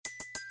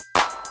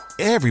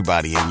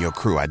Everybody in your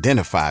crew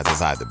identifies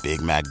as either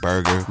Big Mac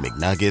Burger,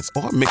 McNuggets,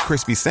 or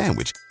McCrispy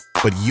Sandwich.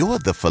 But you're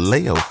the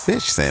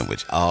Filet-O-Fish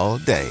Sandwich all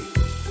day.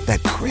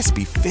 That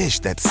crispy fish,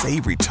 that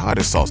savory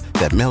tartar sauce,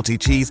 that melty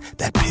cheese,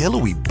 that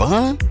pillowy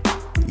bun.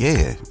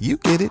 Yeah, you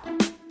get it.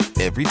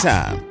 Every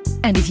time.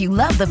 And if you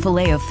love the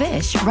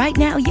Filet-O-Fish, right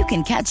now you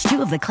can catch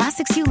two of the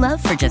classics you love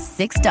for just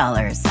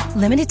 $6.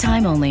 Limited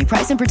time only.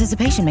 Price and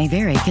participation may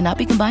vary. Cannot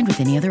be combined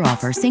with any other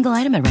offer. Single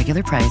item at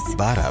regular price.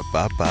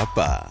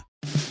 Ba-da-ba-ba-ba.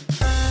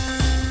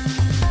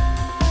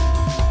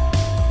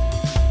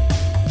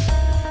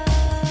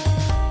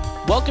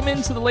 Welcome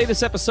into the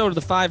latest episode of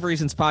the 5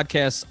 Reasons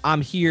Podcast.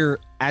 I'm here,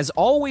 as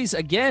always,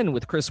 again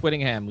with Chris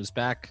Whittingham, who's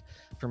back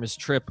from his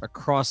trip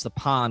across the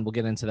pond. We'll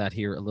get into that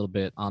here a little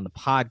bit on the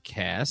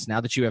podcast. Now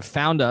that you have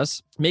found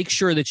us, make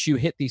sure that you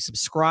hit the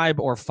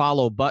subscribe or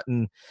follow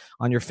button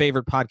on your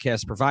favorite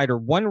podcast provider.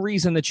 One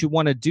reason that you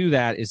want to do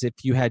that is if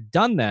you had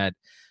done that,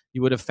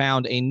 you would have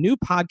found a new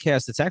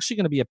podcast that's actually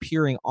going to be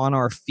appearing on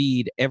our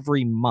feed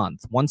every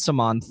month, once a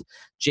month.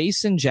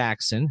 Jason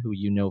Jackson, who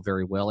you know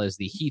very well as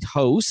the Heat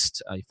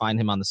host, you find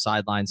him on the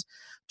sidelines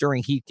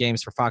during Heat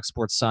games for Fox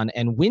Sports Sun,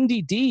 and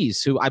Windy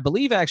Dees, who I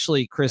believe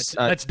actually, Chris...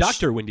 That's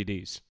Dr. Windy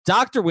Dees.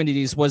 Dr. Windy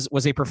Dees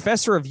was a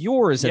professor of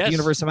yours at the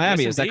University of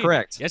Miami. Is that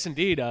correct? Yes,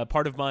 indeed.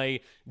 Part of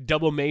my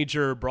double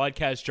major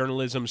broadcast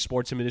journalism,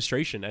 sports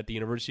administration at the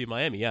University of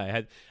Miami.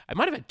 Yeah, I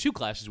might have had 2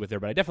 classes with her,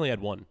 but I definitely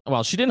had 1.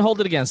 Well, she didn't hold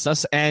it against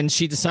us, and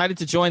she decided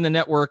to join the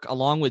network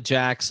along with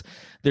Jax.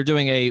 They're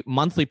doing a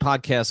monthly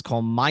podcast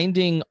called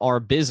Minding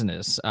Our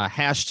Business,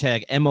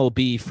 hashtag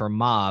MOB for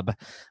Mob,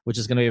 which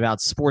is going to be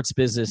about sports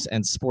business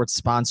and sports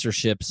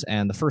sponsorships.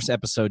 And the first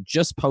episode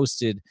just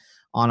posted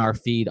on our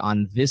feed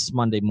on this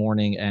Monday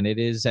morning, and it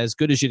is as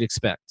good as you'd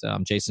expect.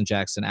 Jason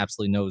Jackson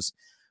absolutely knows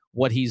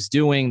what he's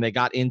doing. They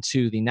got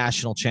into the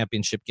national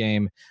championship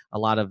game, a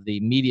lot of the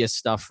media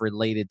stuff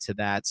related to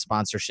that,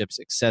 sponsorships,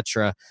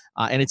 etc.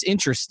 And it's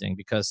interesting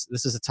because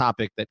this is a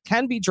topic that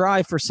can be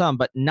dry for some,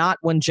 but not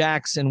when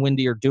Jax and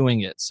Windy are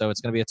doing it. So it's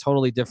going to be a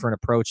totally different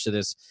approach to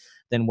this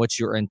than what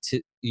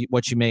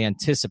you may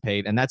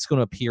anticipate, and that's going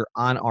to appear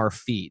on our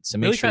feed. So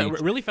make sure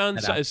really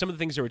found some of the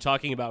things they were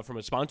talking about from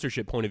a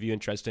sponsorship point of view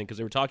interesting, because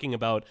they were talking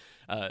about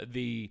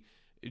the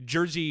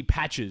jersey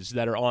patches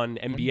that are on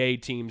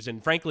NBA teams,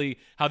 and frankly,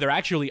 how they're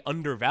actually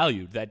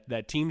undervalued,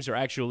 that teams are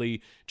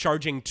actually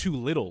charging too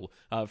little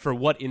for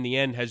what in the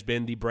end has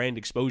been the brand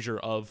exposure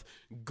of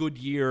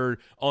Goodyear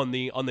on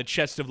the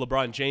chest of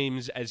LeBron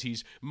James as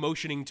he's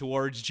motioning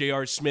towards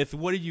J.R. Smith.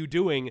 What are you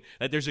doing?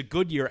 That there's a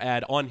Goodyear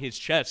ad on his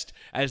chest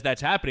as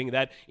that's happening,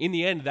 that in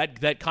the end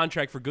that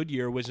contract for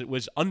Goodyear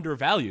was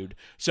undervalued.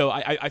 So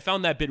I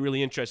found that bit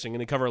really interesting,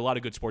 and they cover a lot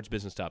of good sports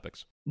business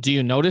topics. Do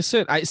you notice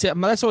it? I see.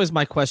 That's always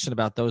my question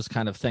about those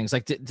kind of things.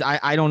 Like,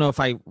 I don't know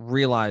if I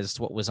realized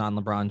what was on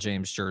LeBron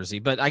James' jersey,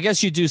 but I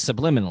guess you do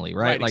subliminally,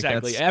 right? Like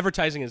exactly.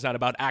 Advertising is not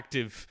about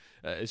active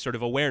sort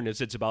of awareness.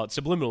 It's about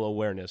subliminal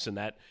awareness, and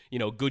that,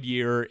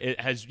 Goodyear, it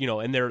has,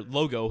 and their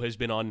logo has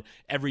been on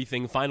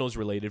everything finals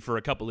related for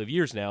a couple of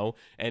years now.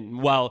 And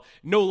while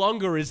no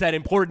longer is that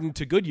important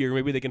to Goodyear,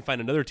 maybe they can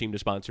find another team to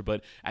sponsor.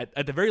 But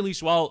at the very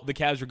least, while the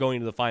Cavs were going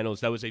to the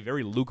finals, that was a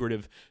very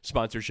lucrative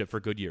sponsorship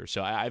for Goodyear.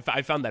 So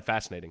I found that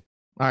fascinating.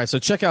 All right, so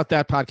check out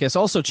that podcast.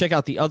 Also, check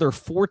out the other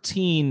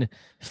 14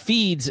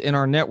 feeds in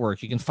our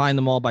network. You can find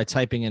them all by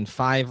typing in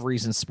 5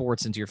 Reasons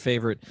Sports into your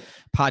favorite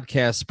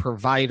podcast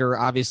provider.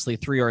 Obviously,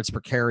 3 Yards Per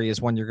Carry is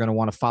one you're going to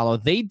want to follow.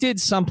 They did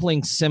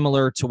something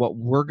similar to what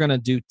we're going to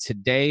do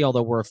today,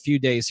 although we're a few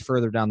days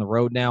further down the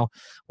road now,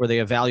 where they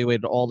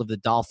evaluated all of the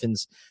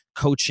Dolphins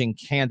coaching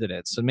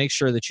candidates. So make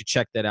sure that you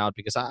check that out,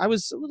 because I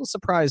was a little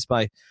surprised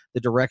by the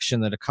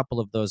direction that a couple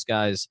of those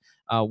guys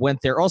went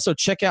there. Also,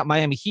 check out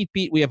Miami Heat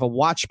Beat. We have a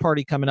watch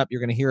party coming up. You're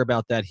going to hear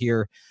about that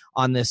here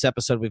on this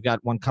episode. We've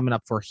got one coming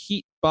up for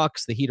Heat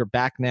Bucks. The Heat are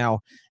back now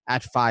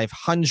at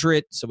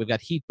 500. So we've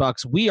got Heat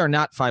Bucks. We are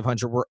not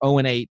 500. We're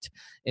 0-8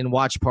 in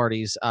watch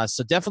parties.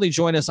 So definitely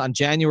join us on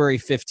January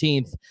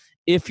 15th.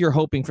 If you're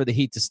hoping for the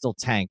Heat to still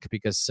tank,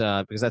 because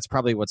that's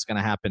probably what's going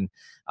to happen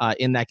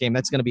in that game.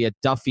 That's going to be at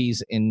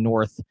Duffy's in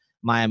North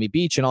Miami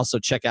Beach. And also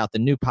check out the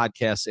new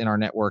podcast in our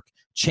network,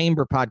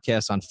 Chamber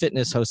Podcast on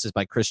Fitness, hosted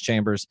by Chris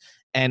Chambers,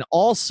 and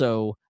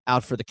also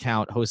Out for the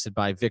Count, hosted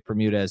by Vic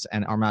Bermudez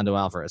and Armando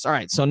Alvarez. All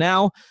right, so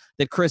now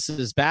that Chris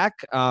is back,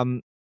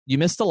 you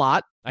missed a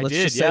lot. Let's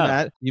just say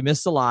that. You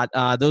missed a lot.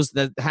 Those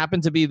that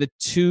happen to be the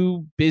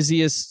 2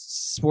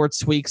 busiest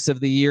sports weeks of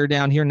the year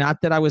down here. Not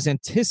that I was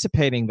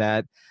anticipating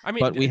that. I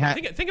mean, but we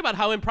think about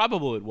how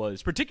improbable it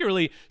was,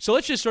 particularly. So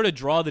let's just sort of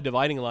draw the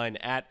dividing line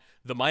at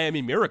the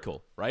Miami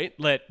Miracle, right?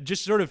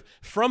 Just sort of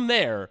from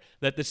there,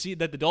 that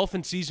the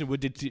Dolphins season would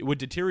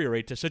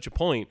deteriorate to such a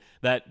point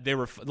that they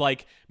were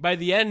by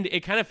the end,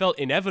 it kind of felt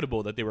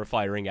inevitable that they were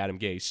firing Adam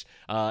Gase.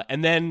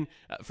 And then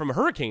from a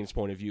Hurricanes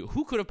point of view,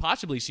 who could have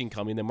possibly seen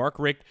coming that Mark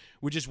Richt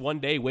would would just one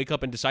day wake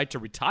up and decide to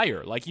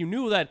retire. Like, you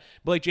knew that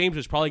Blake James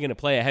was probably going to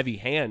play a heavy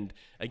hand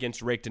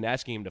against Richt and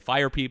asking him to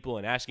fire people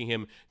and asking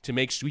him to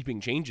make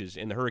sweeping changes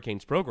in the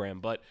Hurricanes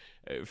program. But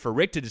for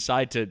Richt to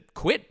decide to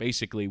quit,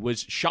 basically,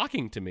 was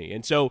shocking to me.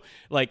 And so,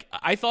 like,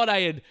 I thought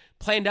I had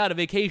planned out a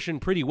vacation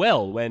pretty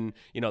well when,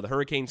 the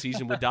Hurricane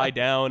season would die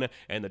down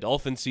and the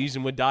Dolphins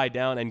season would die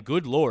down. And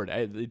good Lord,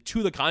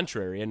 to the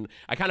contrary. And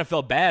I kind of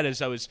felt bad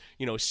as I was,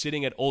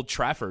 sitting at Old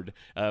Trafford,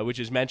 which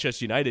is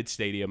Manchester United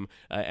Stadium.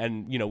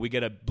 And we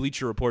get a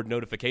Bleacher Report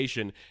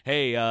notification.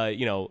 Hey,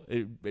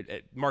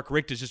 Mark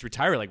Richt is just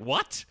retired. Like,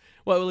 what?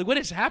 Well, like, what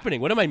is happening?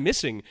 What am I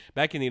missing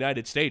back in the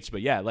United States?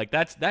 But yeah, like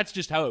that's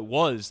just how it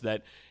was.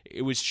 That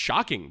it was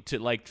shocking to,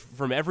 like,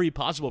 from every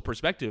possible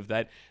perspective,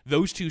 that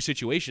those two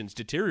situations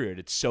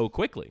deteriorated so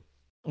quickly.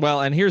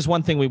 Well, and here's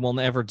one thing we won't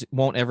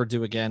ever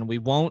do again. We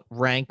won't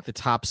rank the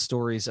top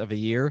stories of a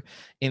year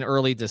in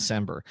early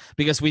December,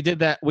 because we did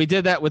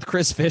that with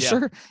Chris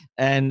Fisher,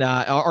 and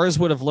ours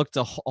would have looked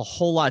a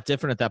whole lot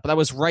different at that. But that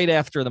was right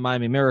after the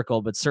Miami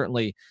Miracle. But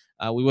certainly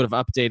we would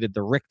have updated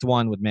the Richt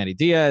one with Manny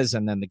Diaz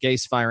and then the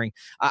Gase firing.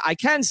 I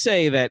can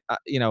say that,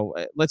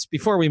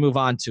 before we move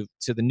on to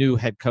the new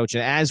head coach,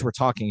 and as we're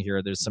talking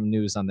here, there's some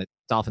news on the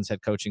Dolphins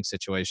head coaching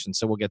situation,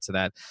 so we'll get to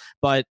that.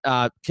 But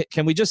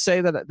can we just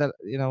say that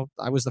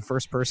I was the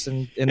first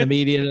person in the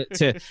media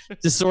to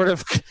sort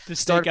of to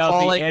start stake out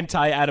calling the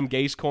anti-Adam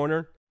Gase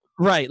corner?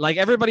 Right. Like,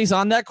 everybody's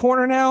on that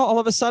corner now all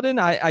of a sudden.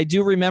 I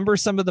do remember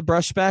some of the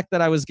brushback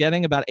that I was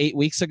getting about 8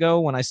 weeks ago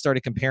when I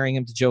started comparing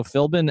him to Joe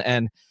Philbin,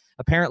 and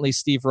apparently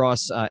Steve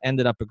Ross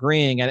ended up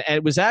agreeing. And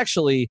it was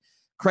actually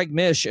Craig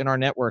Mish in our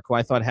network who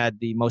I thought had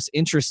the most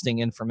interesting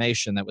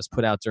information that was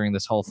put out during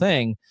this whole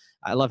thing.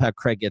 I love how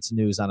Craig gets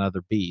news on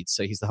other beats.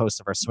 So he's the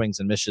host of our Swings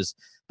and Mishes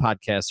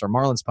podcast, our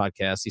Marlins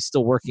podcast. He's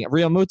still working.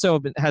 Rio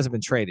Muto hasn't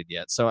been traded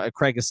yet. So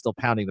Craig is still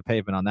pounding the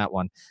pavement on that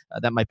one.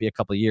 That might be a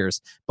couple of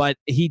years. But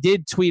he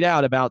did tweet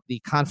out about the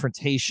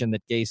confrontation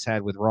that Gase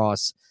had with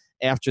Ross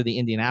after the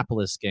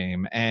Indianapolis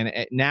game.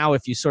 And now,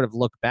 if you sort of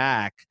look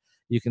back,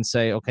 you can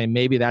say, okay,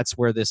 maybe that's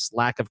where this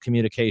lack of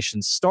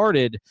communication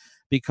started,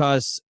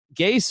 because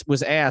Gase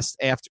was asked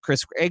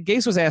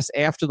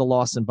after the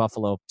loss in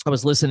Buffalo. I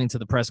was listening to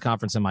the press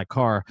conference in my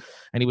car,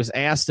 and he was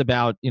asked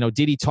about,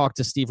 did he talk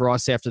to Steve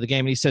Ross after the game?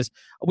 And he says,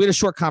 we had a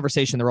short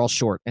conversation. They're all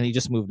short. And he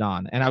just moved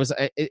on. And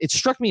it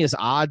struck me as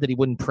odd that he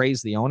wouldn't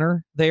praise the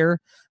owner there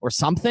or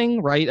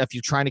something, right? If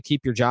you're trying to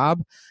keep your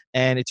job.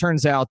 And it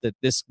turns out that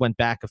this went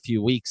back a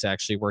few weeks,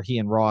 actually, where he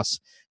and Ross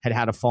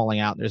had a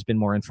falling out. There's been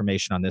more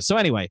information on this. So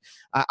anyway,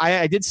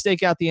 I did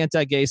stake out the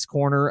anti-Gase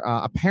corner.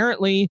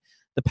 Apparently,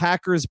 the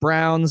Packers,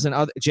 Browns, and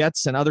other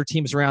Jets and other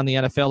teams around the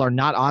NFL are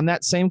not on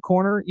that same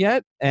corner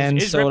yet. And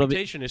his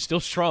reputation is still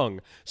strong.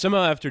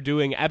 Somehow, after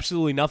doing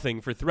absolutely nothing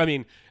for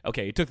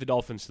okay, he took the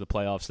Dolphins to the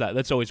playoffs.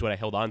 That's always what I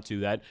held on to,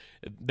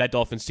 that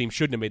Dolphins team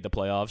shouldn't have made the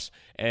playoffs.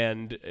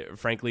 And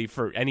frankly,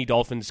 for any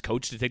Dolphins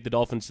coach to take the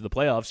Dolphins to the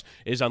playoffs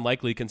is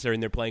unlikely,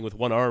 considering they're playing with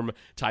one arm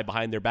tied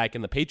behind their back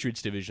in the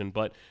Patriots division.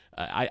 But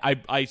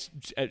I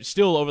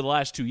still, over the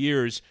last 2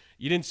 years,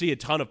 you didn't see a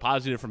ton of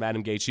positive from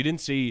Adam Gase. You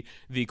didn't see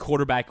the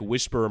quarterback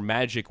whisperer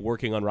magic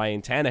working on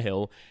Ryan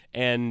Tannehill.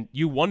 And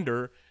you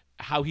wonder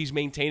how he's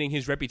maintaining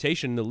his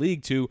reputation in the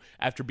league too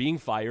after being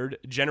fired,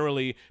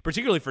 generally,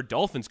 particularly for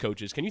Dolphins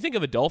coaches. Can you think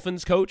of a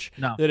Dolphins coach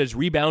that has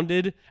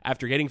rebounded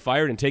after getting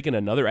fired and taken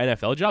another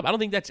NFL job? I don't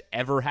think that's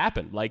ever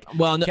happened. Not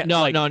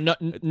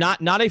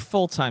a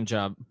full-time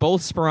job.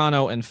 Both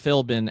Sperano and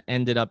Philbin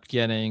ended up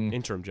getting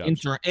interim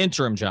jobs.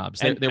 Interim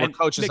jobs. They were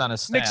coaches on a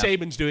staff. Nick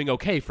Saban's doing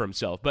okay for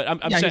himself, but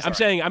I'm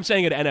saying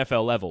at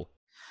NFL level.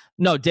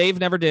 No, Dave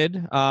never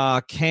did.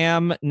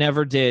 Cam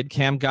never did.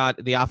 Cam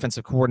got the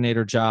offensive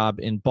coordinator job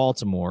in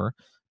Baltimore,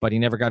 but he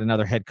never got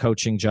another head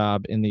coaching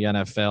job in the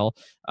NFL.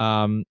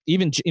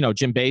 Even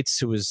Jim Bates,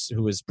 who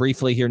was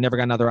briefly here, never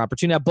got another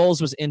opportunity. Now,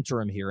 Bowles was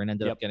interim here and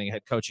ended up getting a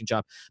head coaching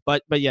job.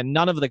 But yeah,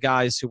 none of the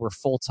guys who were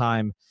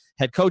full-time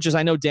head coaches.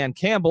 I know Dan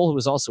Campbell, who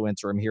was also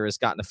interim here, has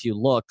gotten a few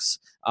looks.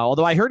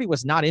 Although I heard he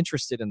was not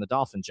interested in the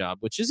Dolphin job,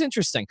 which is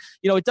interesting.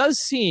 It does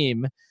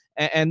seem.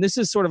 And this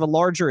is sort of a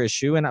larger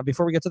issue. And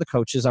before we get to the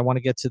coaches, I want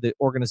to get to the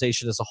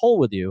organization as a whole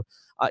with you.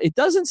 It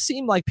doesn't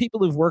seem like people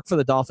who've worked for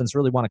the Dolphins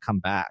really want to come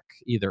back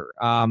either.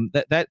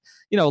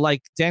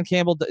 Like Dan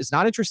Campbell is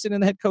not interested in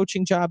the head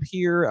coaching job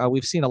here.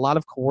 We've seen a lot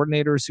of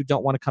coordinators who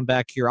don't want to come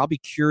back here. I'll be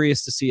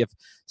curious to see if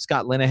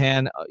Scott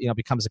Linehan,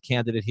 becomes a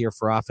candidate here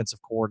for offensive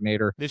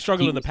coordinator. They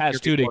struggled in the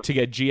past too to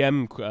get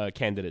GM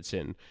candidates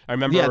in. I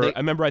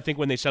remember. I think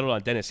when they settled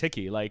on Dennis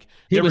Hickey,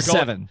 he was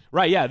 7.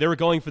 Right? Yeah, they were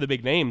going for the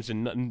big names,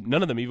 and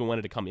none of them even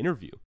wanted to come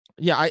interview.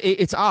 Yeah,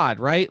 it's odd,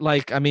 right?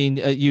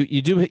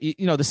 You do,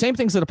 the same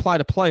things that apply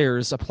to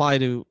players apply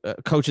to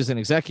coaches and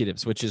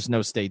executives, which is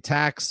no state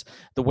tax.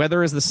 The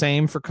weather is the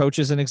same for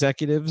coaches and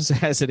executives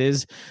as it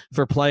is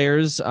for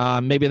players.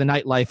 Maybe the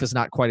nightlife is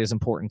not quite as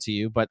important to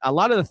you, but a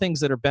lot of the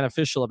things that are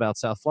beneficial about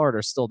South Florida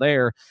are still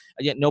there.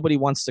 Yet nobody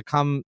wants to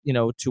come,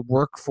 to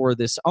work for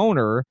this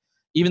owner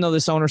even though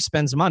this owner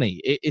spends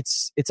money.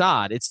 It's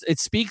odd. It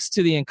speaks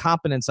to the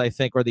incompetence, I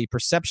think, or the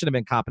perception of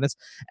incompetence.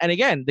 And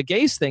again, the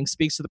Gase thing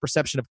speaks to the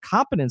perception of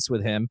competence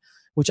with him,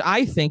 which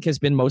I think has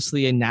been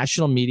mostly a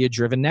national media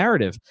driven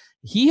narrative.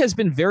 He has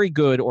been very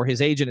good, or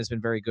his agent has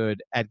been very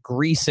good at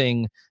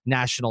greasing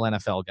national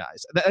NFL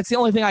guys. That's the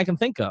only thing I can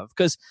think of,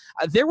 because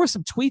there were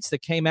some tweets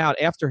that came out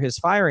after his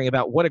firing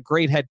about what a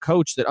great head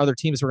coach that other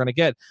teams were going to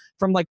get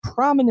from like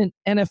prominent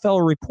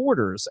NFL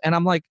reporters. And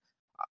I'm like,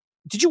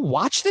 did you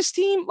watch this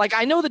team? Like,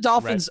 I know the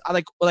Dolphins,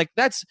 right. like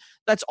that's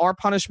our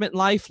punishment in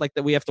life, like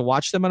that we have to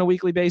watch them on a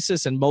weekly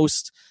basis. And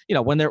most,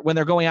 when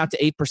they're going out to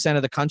 8%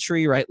 of the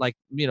country, right? Like,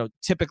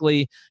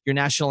 typically your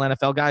national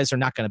NFL guys are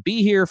not going to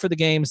be here for the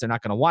games. They're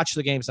not going to watch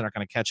the games. They're not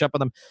going to catch up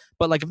with them.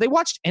 But like, if they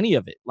watched any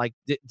of it, like,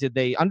 did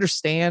they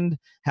understand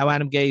how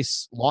Adam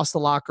Gase lost the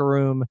locker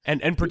room?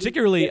 And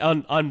particularly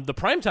on the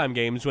primetime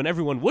games when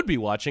everyone would be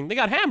watching, they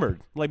got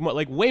hammered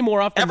like way more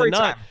often than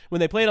not. When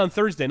they played on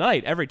Thursday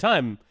night, every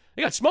time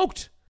they got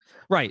smoked.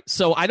 Right.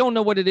 So I don't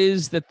know what it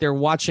is that they're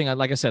watching.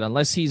 Like I said,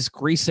 unless he's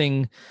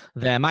greasing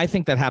them. I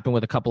think that happened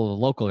with a couple of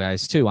the local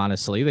guys too,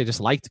 honestly. They just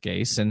liked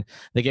Gase and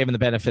they gave him the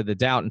benefit of the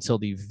doubt until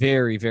the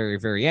very, very,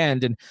 very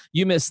end. And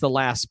you missed the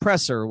last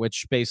presser,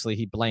 which basically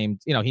he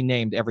blamed, he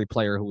named every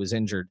player who was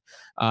injured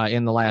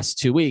in the last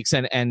 2 weeks.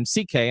 And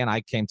CK and I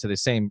came to the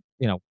same,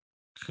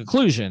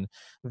 conclusion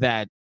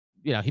that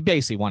he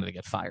basically wanted to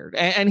get fired.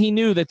 And he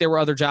knew that there were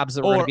other jobs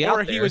that were going to be out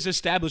there. Or he was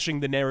establishing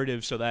the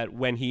narrative so that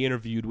when he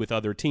interviewed with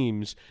other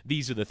teams,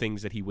 these are the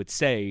things that he would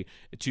say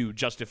to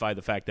justify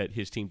the fact that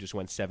his team just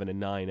went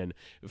 7-9 and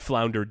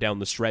floundered down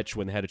the stretch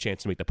when they had a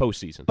chance to make the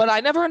postseason. But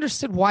I never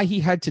understood why he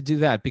had to do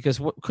that, because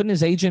couldn't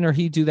his agent or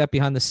he do that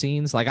behind the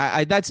scenes? Like,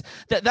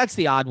 that's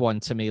the odd one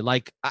to me.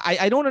 Like,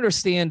 I don't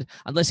understand,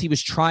 unless he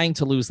was trying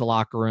to lose the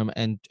locker room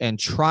and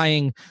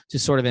trying to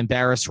sort of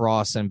embarrass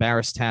Ross,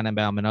 embarrass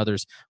Tannenbaum and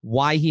others,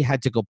 why he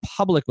had to go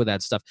public with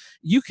that stuff.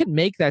 You could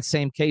make that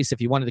same case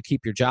if you wanted to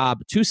keep your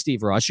job to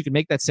Steve Ross. You could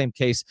make that same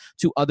case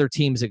to other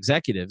teams'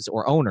 executives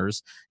or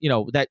owners,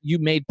 that you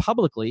made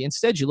publicly.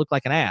 Instead, you look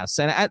like an ass.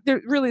 And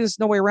there really is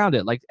no way around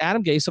it. Like,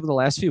 Adam Gase over the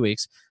last few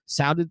weeks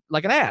sounded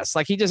like an ass.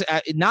 Like, he just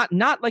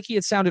not like he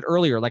had sounded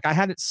earlier. Like, I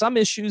had some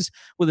issues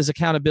with his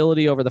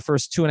accountability over the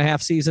first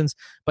 2.5 seasons,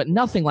 but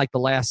nothing like the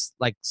last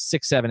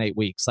 6, 7, 8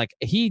 weeks. Like,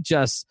 he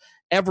just,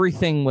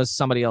 everything was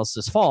somebody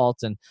else's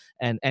fault,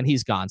 and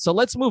he's gone. So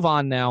let's move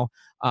on now.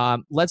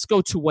 Let's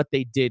go to what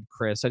they did,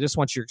 Chris. I just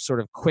want your sort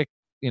of quick,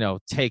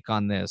 take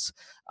on this.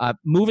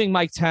 Moving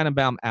Mike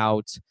Tannenbaum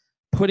out,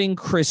 putting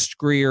Chris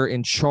Grier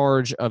in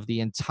charge of the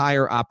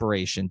entire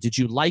operation. Did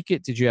you like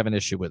it? Did you have an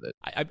issue with it?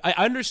 I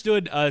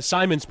understood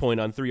Simon's point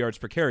on 3 yards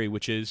per carry,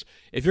 which is,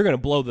 if you're going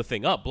to blow the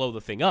thing up, blow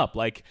the thing up.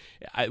 Like,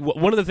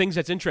 one of the things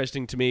that's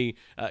interesting to me,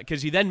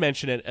 because he then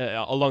mentioned it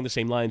along the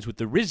same lines with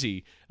the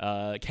Rizzi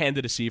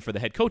candidacy for the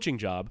head coaching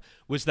job,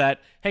 was that,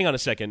 hang on a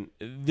second,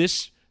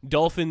 this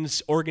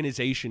Dolphins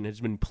organization has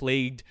been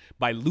plagued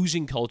by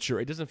losing culture.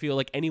 It doesn't feel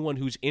like anyone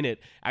who's in it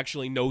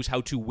actually knows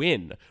how to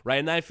win, right?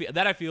 And I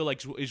feel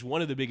like is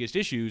one of the biggest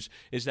issues,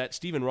 is that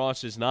Stephen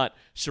Ross has not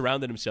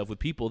surrounded himself with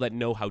people that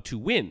know how to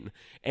win.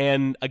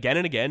 And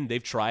again,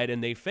 they've tried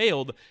and they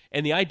failed.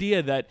 And the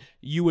idea that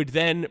you would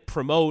then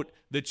promote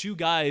the two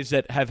guys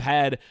that have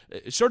had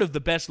sort of the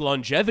best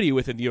longevity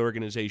within the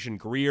organization,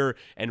 Grier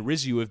and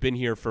Rizzi, who have been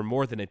here for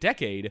more than a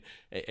decade,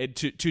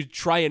 to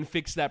try and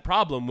fix that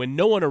problem when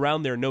no one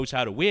around there knows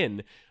how to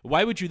win.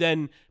 Why would you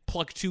then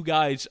pluck two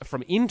guys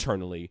from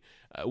internally,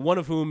 one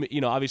of whom,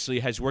 obviously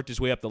has worked his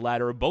way up the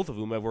ladder, both of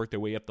whom have worked their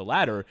way up the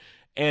ladder,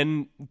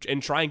 and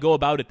try and go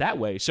about it that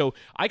way? So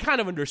I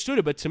kind of understood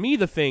it, but to me,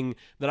 the thing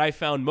that I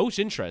found most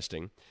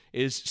interesting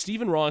is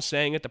Stephen Ross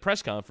saying at the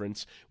press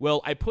conference,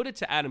 well, I put it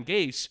to Adam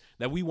Gase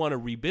that we want to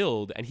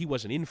rebuild, and he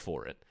wasn't in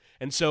for it.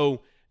 And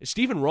so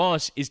Stephen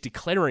Ross is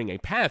declaring a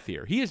path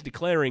here. He is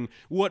declaring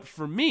what,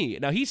 for me,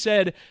 now he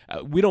said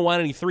we don't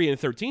want any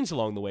 3-13s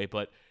along the way,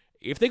 but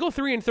if they go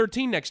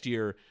 3-13 next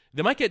year,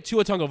 they might get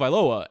Tua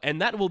Tagovailoa,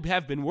 and that will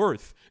have been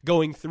worth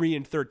going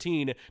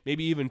 3-13,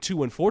 maybe even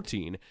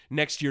 2-14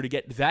 next year to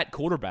get that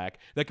quarterback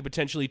that could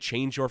potentially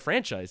change your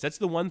franchise. That's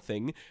the one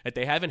thing that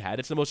they haven't had.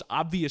 It's the most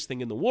obvious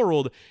thing in the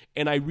world,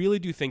 and I really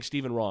do think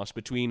Stephen Ross,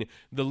 between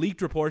the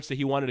leaked reports that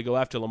he wanted to go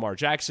after Lamar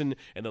Jackson,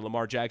 and then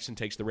Lamar Jackson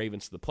takes the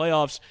Ravens to the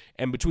playoffs,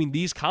 and between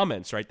these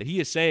comments, right, that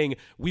he is saying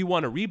we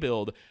want to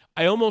rebuild,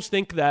 I almost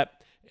think that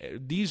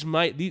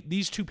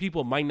these two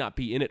people might not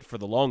be in it for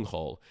the long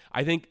haul.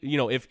 I think,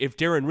 if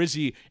Darren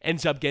Rizzi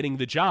ends up getting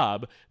the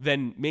job,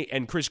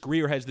 and Chris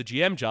Grier has the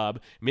GM job,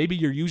 maybe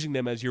you're using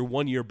them as your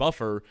 1-year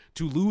buffer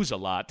to lose a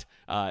lot.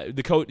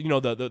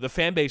 The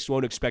fan base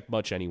won't expect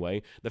much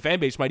anyway. The fan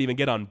base might even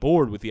get on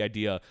board with the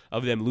idea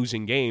of them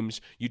losing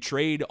games. You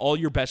trade all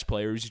your best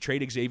players. You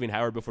trade Xavier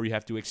Howard before you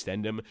have to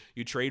extend him.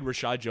 You trade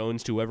Rashad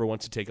Jones to whoever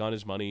wants to take on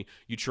his money.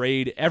 You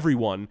trade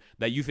everyone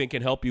that you think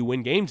can help you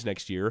win games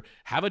next year.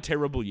 Have a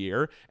terrible terrible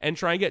year and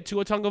try and get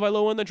Tua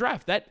Tagovailoa in the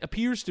draft. That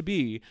appears to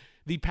be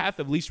the path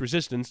of least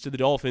resistance to the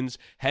Dolphins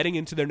heading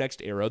into their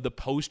next era, the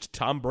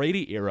post-Tom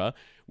Brady era,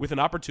 with an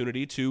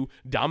opportunity to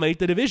dominate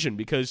the division.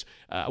 Because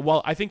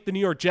while I think the New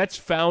York Jets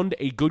found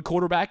a good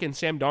quarterback in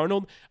Sam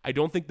Darnold, I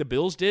don't think the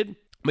Bills did.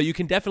 But you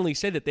can definitely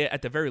say that they,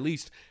 at the very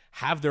least,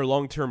 have their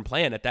long-term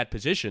plan at that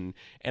position.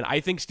 And I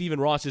think Stephen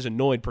Ross is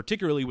annoyed,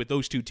 particularly with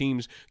those two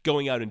teams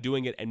going out and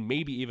doing it and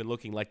maybe even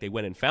looking like they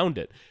went and found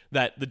it,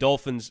 that the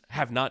Dolphins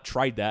have not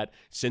tried that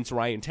since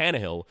Ryan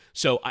Tannehill.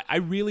 So I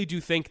really do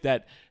think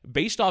that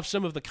based off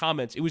some of the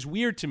comments, it was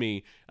weird to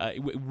me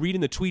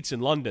reading the tweets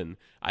in London.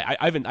 I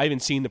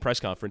haven't seen the press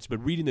conference,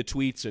 but reading the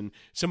tweets and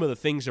some of the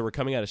things that were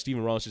coming out of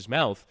Stephen Ross's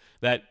mouth,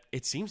 that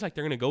it seems like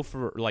they're going to go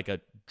for like a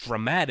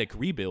dramatic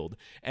rebuild.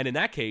 And in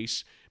that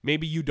case,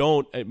 maybe you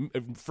don't.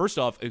 First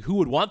off, who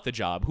would want the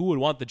job? Who would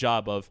want the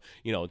job of,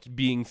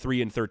 being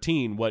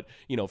 3-13? What,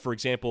 for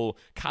example,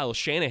 Kyle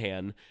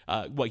Shanahan,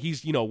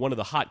 he's, one of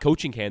the hot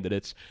coaching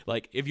candidates.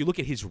 Like, if you look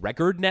at his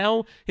record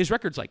now, his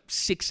record's like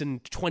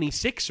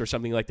 6-26 or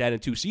something like that in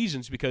 2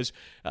 seasons, because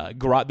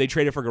they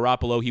traded for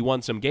Garoppolo. He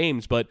won some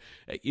games, but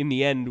in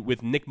the end,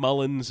 with Nick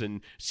Mullins and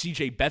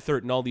CJ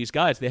Beathard and all these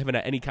guys, they haven't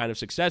had any kind of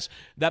success.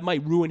 That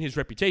might ruin his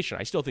reputation.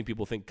 I still think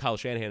people think Kyle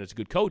Shanahan is a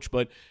good coach,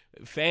 but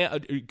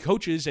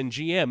coaches and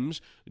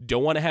GMs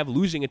don't want to have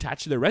losing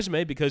attached to their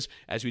resume because,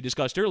 as we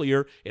discussed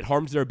earlier, it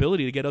harms their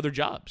ability to get other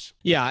jobs.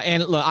 Yeah,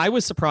 and look, I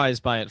was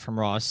surprised by it from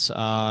Ross.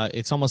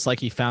 It's almost like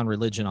he found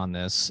religion on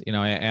this,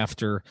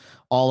 after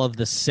all of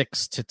the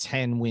 6 to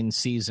 10 win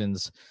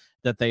seasons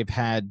that they've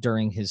had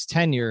during his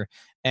tenure.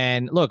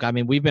 And look, I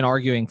mean, we've been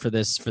arguing for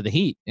this for the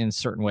Heat in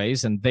certain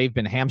ways, and they've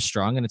been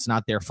hamstrung, and it's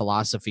not their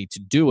philosophy to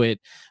do it.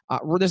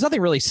 There's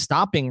nothing really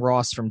stopping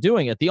Ross from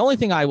doing it. The only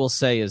thing I will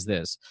say is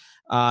this.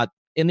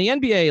 In the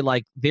NBA,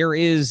 like, there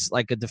is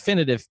like a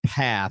definitive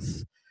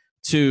path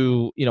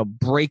to,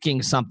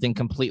 breaking something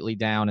completely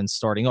down and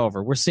starting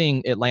over. We're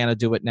seeing Atlanta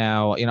do it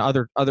now.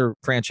 Other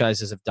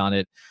franchises have done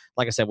it.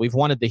 Like I said, we've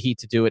wanted the Heat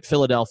to do it.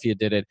 Philadelphia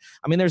did it.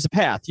 I mean, there's a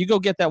path. You go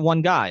get that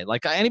one guy.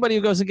 Like, anybody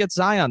who goes and gets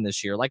Zion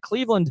this year, like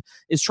Cleveland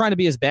is trying to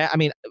be as bad. I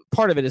mean,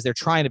 part of it is they're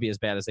trying to be as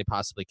bad as they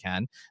possibly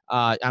can.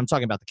 I'm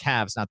talking about the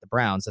Cavs, not the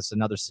Browns. That's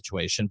another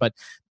situation. But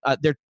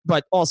they're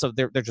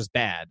just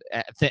bad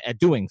at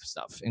doing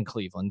stuff in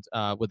Cleveland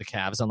with the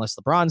Cavs, unless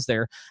LeBron's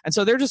there. And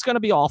so they're just going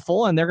to be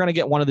awful, and they're going to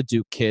get one of the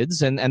Duke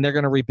kids, and they're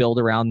going to rebuild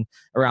around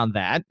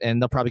that,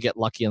 and they'll probably get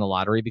lucky in the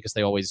lottery because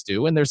they always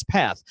do. And there's a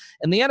path.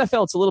 In the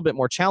NFL, it's a little bit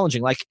more challenging.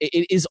 Like,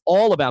 it is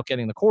all about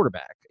getting the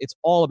quarterback. It's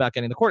all about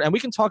getting the quarterback. And we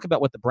can talk about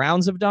what the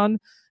Browns have done,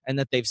 and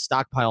that they've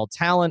stockpiled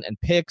talent and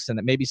picks, and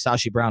that maybe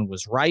Sashi Brown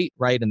was right?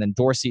 And then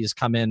Dorsey has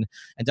come in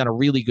and done a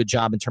really good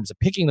job in terms of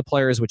picking the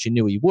players, which you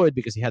knew he would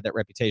because he had that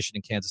reputation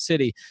in Kansas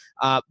City.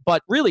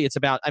 But really, it's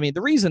about,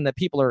 the reason that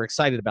people are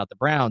excited about the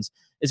Browns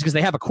is because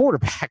they have a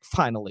quarterback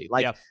finally.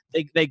 Like,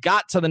 they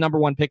got to the number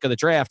 1 pick of the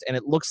draft, and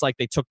it looks like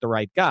they took the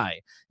right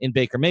guy in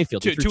Baker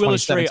Mayfield. To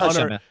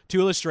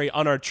illustrate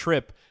on our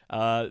trip,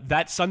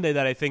 that Sunday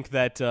that I think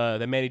that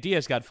Manny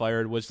Diaz got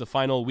fired was the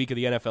final week of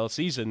the NFL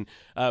season.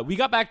 We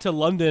got back to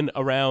London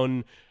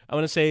around, I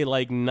want to say,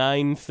 like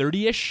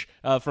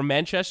 9:30ish from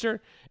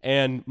Manchester.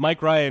 And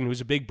Mike Ryan,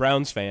 who's a big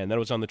Browns fan that I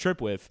was on the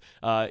trip with,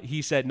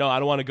 he said, no, I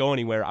don't want to go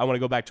anywhere. I want to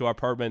go back to our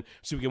apartment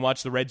so we can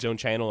watch the Red Zone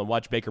channel and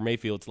watch Baker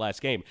Mayfield's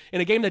last game.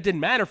 In a game that didn't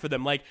matter for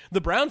them. Like,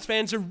 the Browns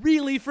fans are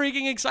really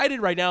freaking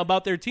excited right now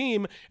about their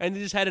team, and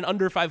they just had an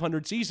under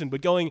 500 season.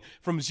 But going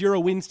from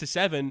 0 wins to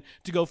 7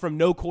 to go from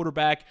no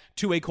quarterback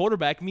to a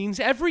quarterback means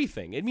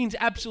everything. It means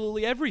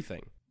absolutely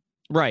everything.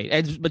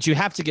 Right, but you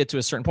have to get to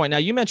a certain point. Now,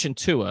 you mentioned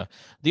Tua.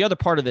 The other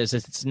part of this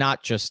is it's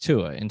not just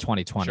Tua in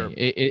 2020. Sure.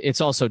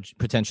 It's also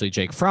potentially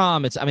Jake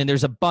Fromm.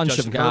 There's a bunch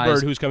Justin of guys.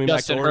 Herbert, who's coming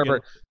Justin back to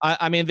Oregon.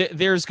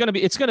 Herbert.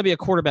 It's going to be a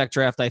quarterback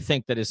draft, I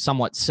think, that is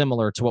somewhat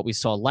similar to what we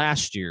saw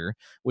last year,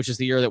 which is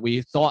the year that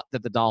we thought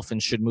that the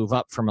Dolphins should move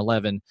up from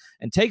 11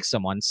 and take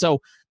someone.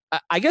 So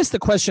I guess the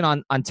question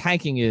on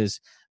tanking is,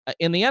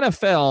 in the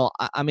NFL,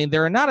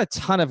 there are not a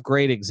ton of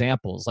great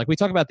examples. Like, we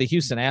talk about the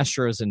Houston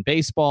Astros in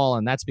baseball,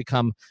 and that's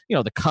become,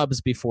 the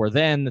Cubs before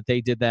then that they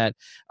did that.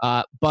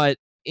 But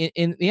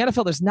in the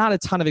NFL, there's not a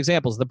ton of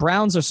examples. The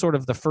Browns are sort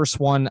of the first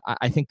one,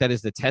 I think, that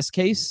is the test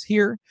case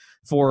here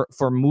for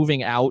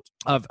moving out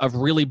of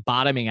really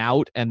bottoming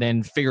out and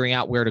then figuring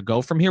out where to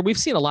go from here. We've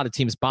seen a lot of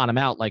teams bottom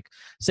out, like,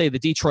 say, the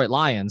Detroit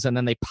Lions, and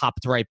then they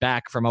popped right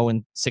back from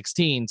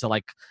 0-16 to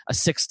like a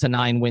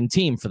 6-9 win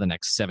team for the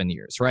next 7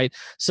 years, right?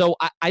 So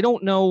I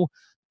don't know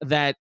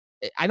that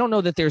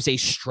there's a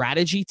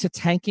strategy to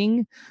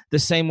tanking the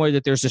same way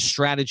that there's a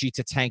strategy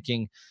to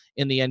tanking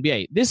in the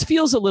NBA. This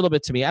feels a little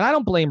bit to me, and I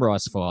don't blame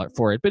Ross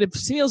for it, but it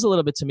feels a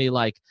little bit to me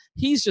like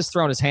he's just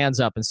thrown his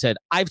hands up and said,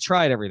 I've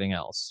tried everything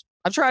else.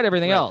 I've tried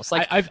everything else.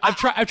 Like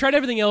I've tried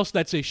everything else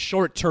that's a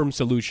short-term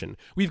solution.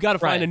 We've got to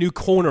find a new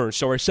corner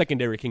so our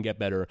secondary can get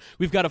better.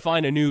 We've got to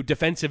find a new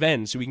defensive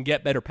end so we can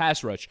get better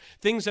pass rush.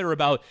 Things that are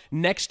about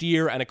next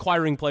year and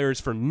acquiring players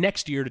for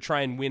next year to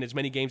try and win as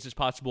many games as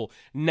possible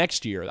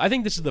next year. I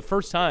think this is the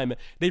first time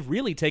they've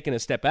really taken a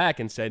step back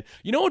and said,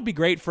 you know what would be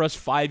great for us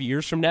 5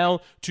 years from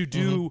now to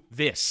do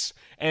this.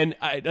 And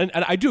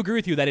I do agree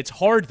with you that it's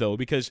hard, though,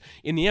 because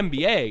in the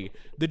NBA,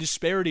 the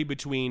disparity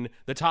between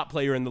the top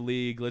player in the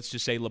league, let's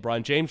just say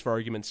LeBron James for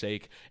argument's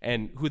sake,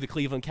 and who the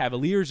Cleveland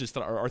Cavaliers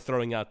are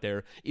throwing out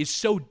there is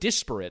so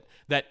disparate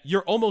that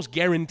you're almost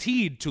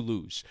guaranteed to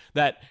lose.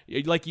 That,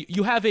 like,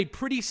 you have a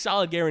pretty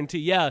solid guarantee.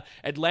 Yeah,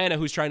 Atlanta,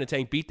 who's trying to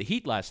tank, beat the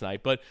Heat last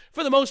night, but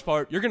for the most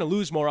part, you're going to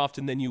lose more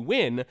often than you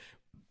win,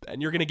 and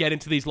you're going to get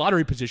into these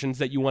lottery positions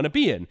that you want to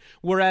be in.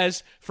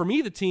 Whereas, for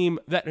me, the team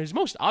that has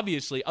most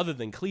obviously, other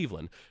than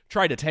Cleveland,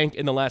 tried to tank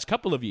in the last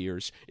couple of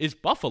years is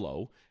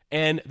Buffalo.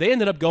 And they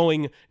ended up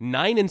going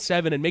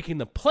 9-7 and making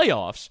the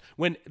playoffs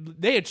when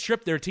they had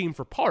stripped their team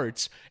for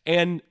parts.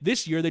 And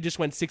this year they just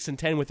went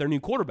 6-10 with their new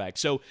quarterback.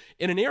 So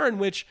in an era in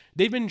which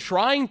they've been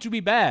trying to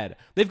be bad,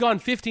 they've gone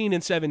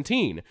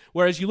 15-17.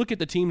 Whereas you look at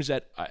the teams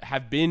that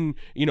have been,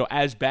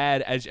 as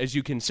bad as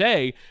you can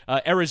say,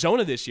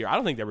 Arizona this year, I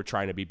don't think they were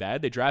trying to be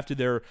bad. They drafted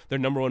their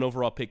number one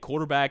overall pick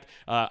quarterback.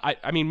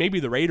 I mean, maybe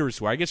the Raiders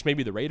were. I guess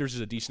maybe the Raiders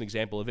is a decent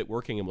example of it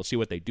working, and we'll see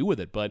what they do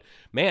with it. But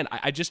man,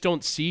 I just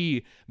don't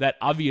see that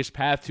obvious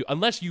path to,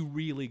 unless you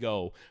really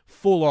go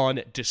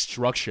full-on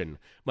destruction,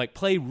 like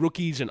play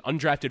rookies and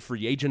undrafted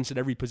free agents at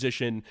every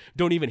position,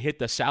 don't even hit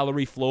the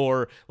salary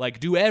floor, like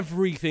do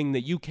everything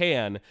that you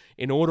can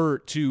in order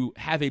to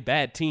have a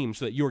bad team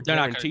so that you're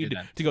guaranteed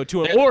to go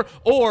to it,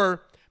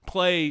 or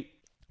play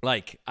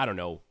like, I don't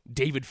know,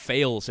 David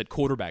Fales at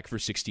quarterback for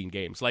 16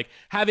 games. Like,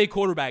 have a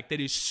quarterback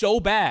that is so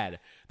bad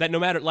that no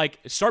matter, like,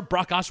 start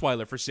Brock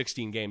Osweiler for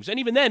 16 games. And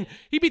even then,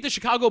 he beat the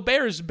Chicago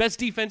Bears, best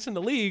defense in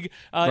the league,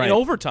 in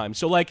overtime.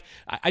 So, like,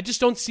 I just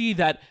don't see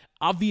that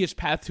obvious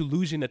path to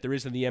losing that there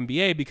is in the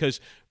NBA, because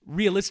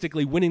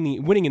realistically winning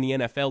in the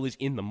NFL is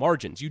in the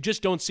margins. You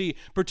just don't see,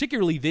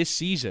 particularly this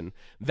season,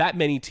 that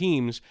many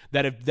teams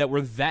that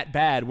were that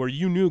bad where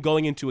you knew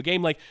going into a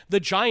game. Like the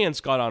Giants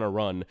got on a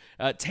run.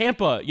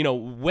 Tampa,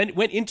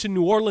 went into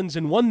New Orleans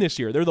and won this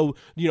year. They're the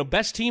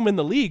best team in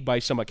the league by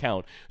some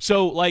account.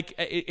 So like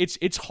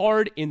it's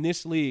hard in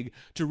this league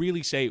to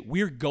really say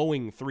we're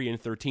going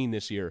 3-13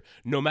 this year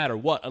no matter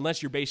what,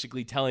 unless you're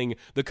basically telling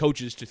the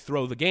coaches to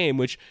throw the game,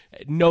 which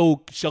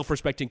no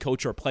self-respecting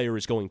coach or player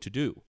is going to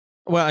do.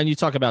 Well, and you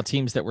talk about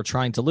teams that were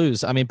trying to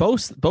lose. I mean,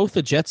 both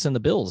the Jets and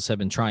the Bills have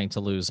been trying to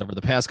lose over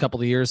the past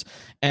couple of years,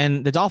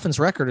 and the Dolphins'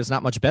 record is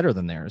not much better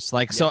than theirs.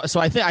 Like, so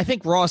I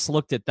think Ross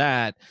looked at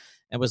that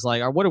and was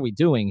like, what are we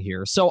doing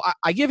here? So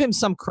I give him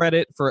some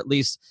credit for at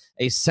least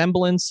a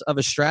semblance of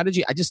a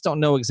strategy. I just don't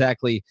know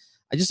exactly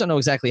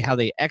how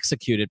they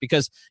execute it,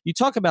 because you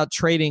talk about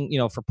trading,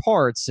 for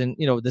parts, and,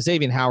 the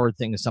Xavier Howard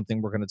thing is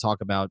something we're going to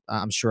talk about,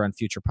 I'm sure, on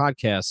future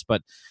podcasts.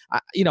 But,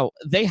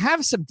 they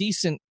have some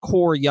decent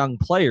core young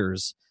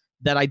players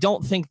that I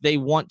don't think they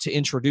want to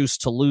introduce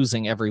to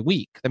losing every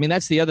week. I mean,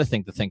 that's the other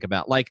thing to think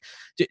about. Like,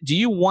 do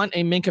you want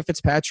a Minkah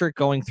Fitzpatrick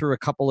going through a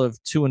couple of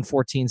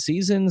 2-14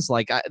 seasons?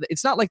 Like,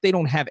 it's not like they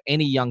don't have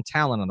any young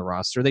talent on the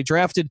roster. They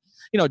drafted,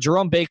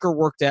 Jerome Baker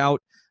worked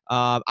out.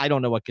 I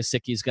don't know what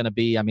Gesicki's going to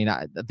be. I mean,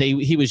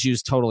 he was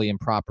used totally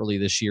improperly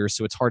this year,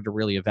 so it's hard to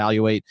really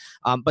evaluate.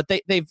 But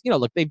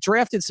they've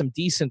drafted some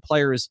decent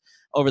players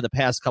over the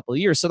past couple of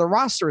years, so the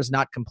roster is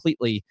not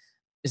completely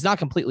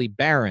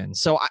barren.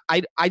 So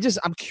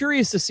I'm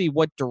curious to see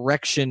what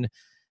direction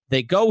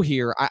they go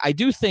here. I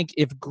do think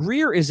if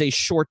Greer is a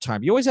short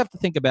time, you always have to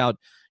think about,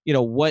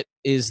 what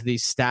is the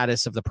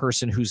status of the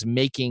person who's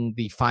making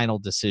the final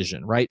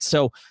decision, right?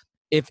 So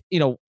if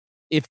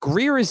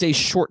Greer is a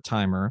short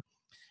timer,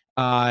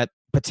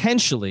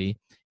 potentially,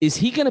 is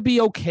he going to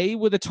be okay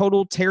with a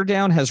total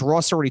teardown? Has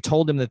Ross already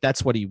told him that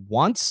that's what he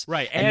wants?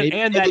 Right,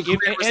 and that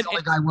the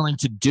only guy willing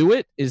to do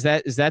it. Is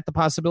that the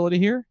possibility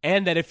here?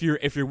 And that if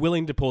you're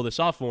willing to pull this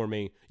off for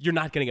me, you're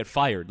not going to get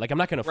fired. Like, I'm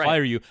not going to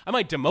fire you. I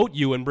might demote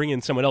you and bring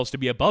in someone else to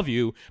be above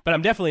you, but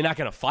I'm definitely not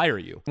going to fire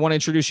you. I want to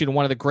introduce you to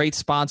one of the great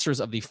sponsors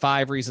of the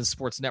 5 Reasons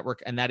Sports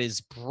Network, and that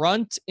is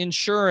Brunt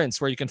Insurance,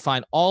 where you can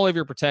find all of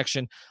your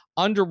protection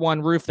under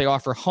one roof. They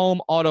offer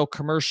home, auto,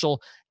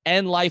 commercial,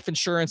 and life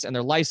insurance, and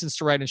they're licensed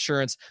to write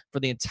insurance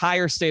for the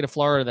entire state of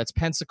Florida. That's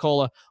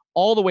Pensacola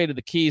all the way to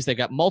the Keys. They've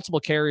got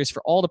multiple carriers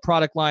for all the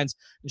product lines.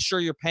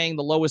 Ensure you're paying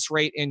the lowest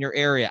rate in your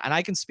area. And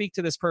I can speak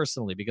to this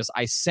personally because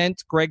I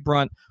sent Greg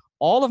Brunt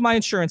all of my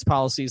insurance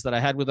policies that I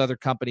had with other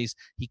companies.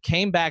 He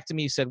came back to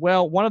me, he said,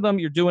 well, one of them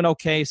you're doing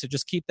okay, so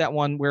just keep that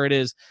one where it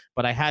is.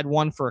 But I had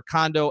one for a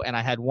condo and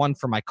I had one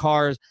for my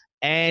cars.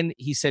 And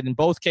he said in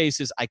both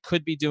cases, I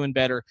could be doing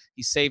better.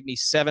 He saved me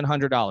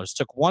 $700.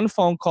 Took one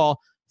phone call,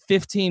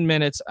 15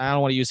 minutes. I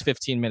don't want to use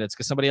 15 minutes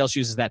because somebody else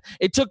uses that.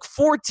 It took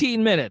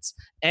 14 minutes,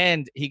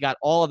 and he got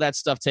all of that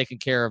stuff taken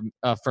care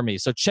of for me.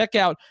 So check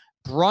out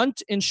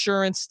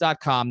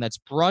bruntinsurance.com. That's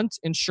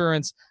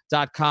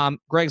bruntinsurance.com.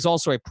 Greg's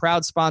also a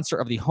proud sponsor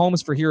of the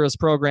Homes for Heroes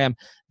program.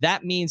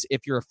 That means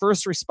if you're a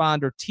first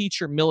responder,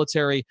 teacher,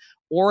 military,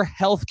 or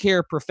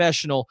healthcare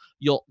professional,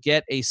 you'll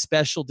get a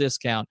special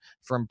discount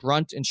from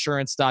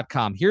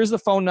bruntinsurance.com. Here's the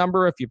phone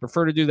number if you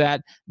prefer to do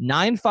that,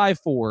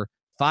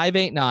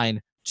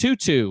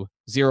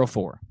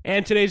 954-589-2204.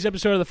 And today's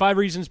episode of the 5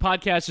 Reasons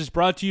Podcast is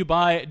brought to you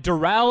by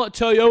Doral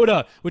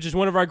Toyota, which is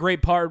one of our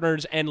great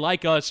partners, and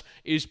like us,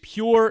 is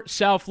pure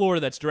South Florida.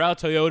 That's Doral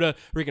Toyota,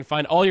 where you can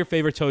find all your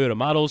favorite Toyota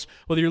models.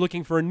 Whether you're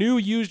looking for a new,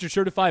 used, or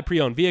certified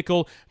pre-owned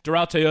vehicle,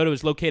 Doral Toyota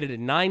is located at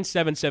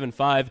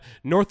 9775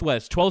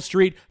 Northwest 12th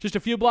Street, just a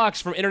few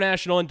blocks from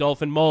International and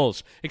Dolphin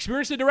malls.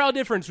 Experience the Doral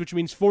difference, which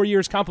means 4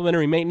 years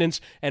complimentary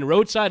maintenance and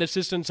roadside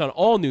assistance on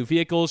all new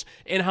vehicles.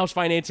 In-house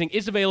financing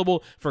is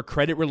available for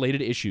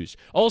credit-related issues.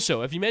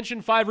 Also, if you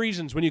mention 5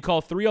 Reasons when you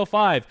call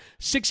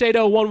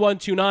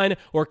 305-680-1129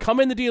 or come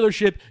in the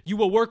dealership, you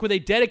will work with a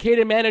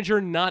dedicated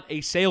manager, not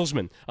a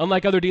salesman.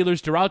 Unlike other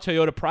dealers, Doral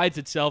Toyota prides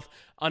itself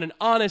on an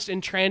honest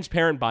and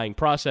transparent buying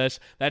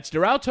process. That's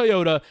Doral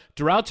Toyota,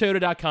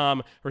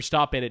 DoralToyota.com, or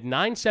stop in at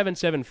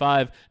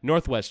 9775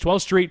 Northwest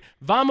 12th Street.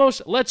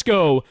 Vamos, let's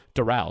go,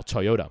 Doral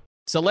Toyota.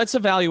 So let's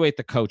evaluate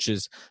the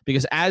coaches,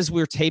 because as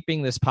we're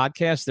taping this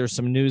podcast, there's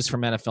some news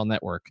from NFL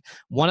Network.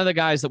 One of the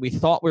guys that we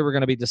thought we were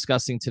going to be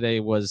discussing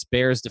today was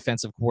Bears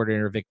defensive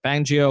coordinator Vic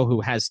Fangio,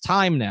 who has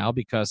time now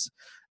because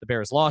the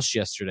Bears lost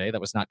yesterday.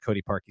 That was not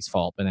Cody Parkey's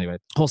fault, but anyway,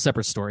 whole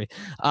separate story.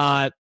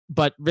 But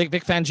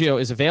Vic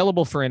Fangio is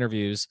available for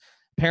interviews.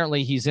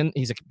 Apparently, he's a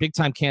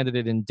big-time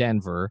candidate in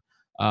Denver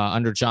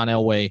under John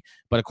Elway.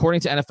 But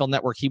according to NFL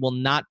Network, he will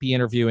not be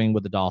interviewing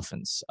with the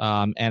Dolphins.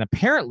 And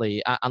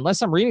apparently,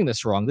 unless I'm reading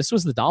this wrong, this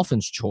was the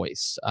Dolphins'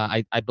 choice.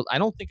 I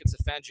don't think it's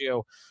that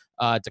Fangio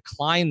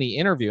declined the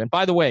interview. And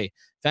by the way,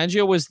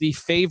 Fangio was the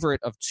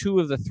favorite of 2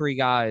 of the 3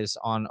 guys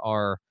on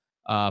our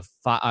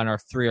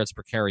 3 yards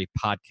per carry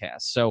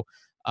podcast. So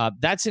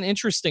that's an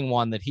interesting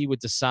one that he would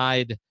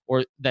decide,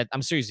 or that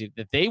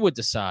that they would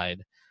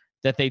decide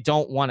that they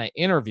don't want to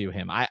interview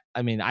him. I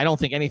mean, I don't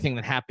think anything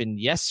that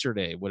happened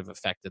yesterday would have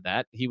affected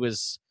that. He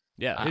was,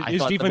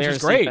 his defense was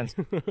great.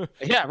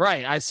 Yeah,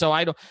 right.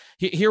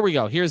 Here we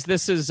go.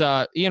 This is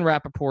Ian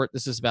Rappaport.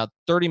 This is about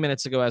 30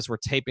 minutes ago as we're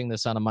taping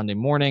this on a Monday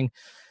morning.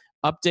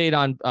 Update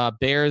on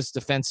Bears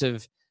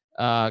defensive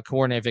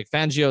coordinator Vic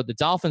Fangio. The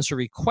Dolphins, who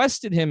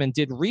requested him and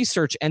did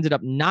research, ended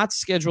up not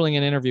scheduling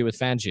an interview with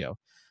Fangio.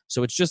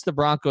 So it's just the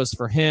Broncos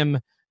for him.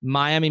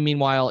 Miami,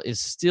 meanwhile, is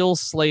still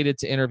slated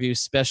to interview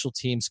special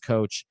teams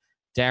coach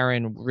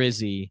Darren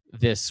Rizzi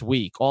this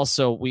week.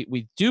 Also,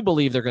 we do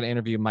believe they're going to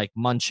interview Mike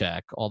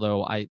Munchak,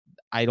 although I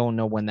don't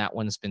know when that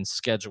one's been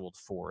scheduled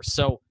for.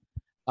 So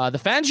the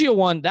Fangio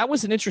one, that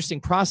was an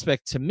interesting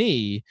prospect to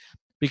me,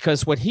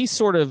 because what he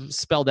sort of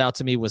spelled out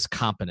to me was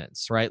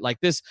competence, right?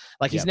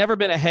 He's never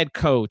been a head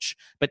coach,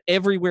 but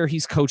everywhere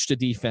he's coached a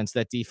defense,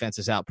 that defense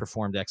has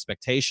outperformed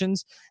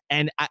expectations.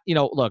 And,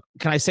 look,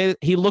 can I say that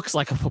he looks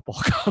like a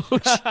football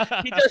coach?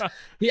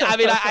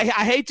 I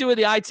hate doing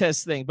the eye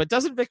test thing, but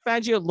doesn't Vic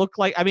Fangio look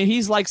like,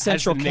 he's like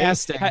central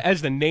casting.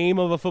 As the name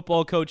of a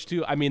football coach,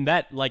 too. I mean,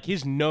 that,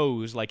 his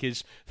nose,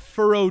 his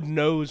furrowed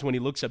nose when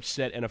he looks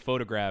upset in a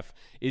photograph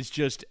is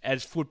just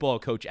as football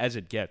coach as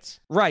it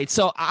gets. Right.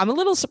 So I'm a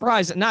little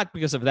surprised, not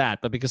because of that,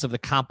 but because of the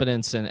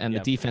competence and the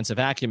defensive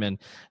acumen,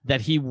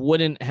 that he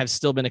wouldn't have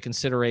still been a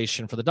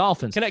consideration for the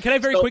Dolphins. Can I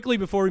very quickly,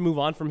 before we move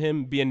on from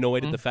him, be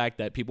annoyed at the fact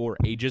that people were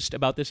ageist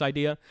about this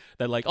idea?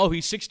 That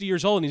he's 60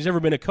 years old and he's never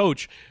been a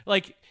coach.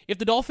 If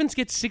the Dolphins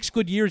get 6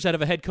 good years out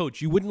of a head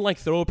coach, you wouldn't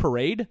throw a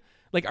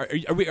are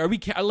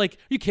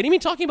you kidding me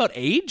talking about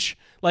age?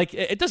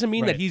 It doesn't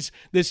mean that he's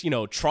this,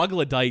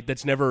 troglodyte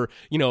that's never,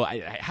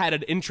 had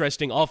an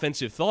interesting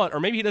offensive thought, or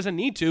maybe he doesn't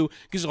need to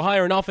because he'll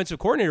hire an offensive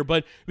coordinator.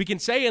 But we can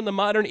say in the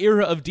modern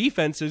era of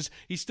defenses,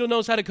 he still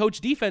knows how to coach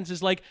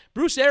defenses.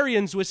 Bruce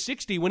Arians was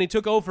 60 when he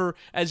took over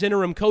as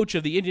interim coach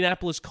of the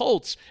Indianapolis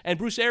Colts, and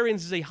Bruce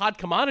Arians is a hot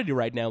commodity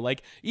right now.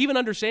 Even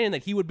understanding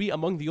that he would be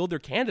among the older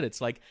candidates,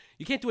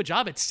 you can't do a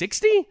job at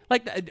 60?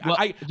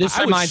 I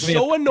was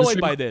so annoyed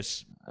by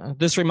this.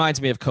 This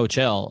reminds me of Coach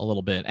L a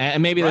little bit,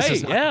 and maybe this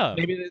is not,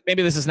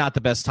 maybe this is not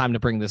the best time to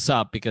bring this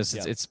up, because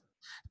it's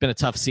been a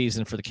tough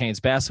season for the Canes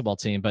basketball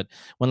team. But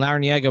when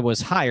Larrañaga was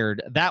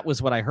hired, that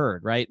was what I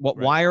heard. Right?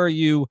 Why are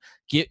you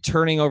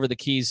turning over the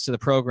keys to the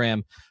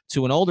program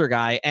to an older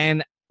guy?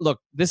 And look,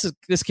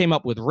 this came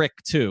up with Rick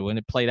too, and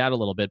it played out a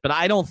little bit. But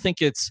I don't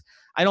think it's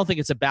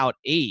about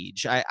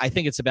age. I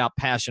think it's about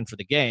passion for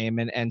the game.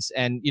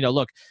 And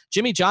look,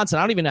 Jimmy Johnson,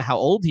 I don't even know how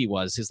old he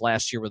was his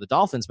last year with the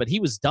Dolphins, but he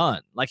was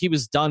done. He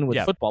was done with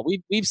football.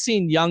 We've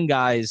seen young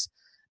guys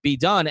be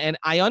done. And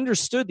I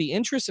understood the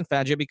interest in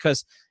Fangio,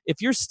 because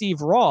if you're Steve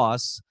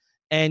Ross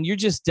and you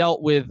just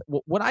dealt with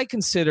what I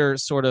consider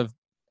sort of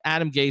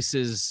Adam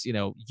Gase's,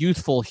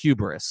 youthful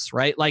hubris,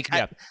 right?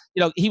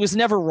 he was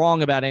never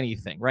wrong about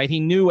anything, right? He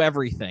knew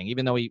everything,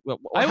 even though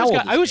I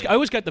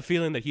always got the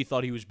feeling that he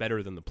thought he was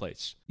better than the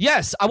place.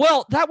 Yes.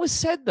 Well, that was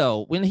said,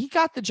 though, when he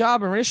got the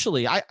job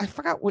initially. I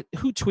forgot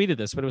who tweeted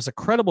this, but it was a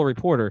credible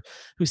reporter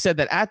who said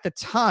that at the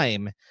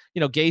time,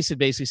 Gase had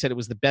basically said it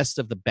was the best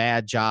of the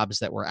bad jobs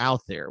that were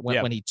out there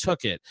when he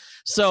took it.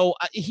 So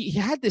he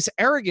had this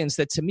arrogance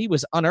that to me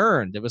was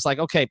unearned. It was like,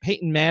 okay,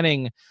 Peyton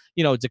Manning,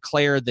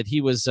 declared that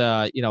he was,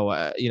 a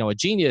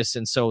genius.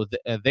 And so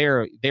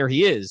there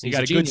he is. He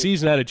got a good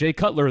season out of Jay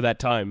Cutler that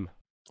time.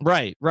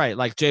 Right.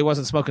 Like Jay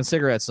wasn't smoking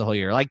cigarettes the whole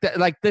year. Like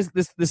this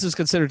is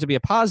considered to be a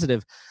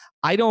positive.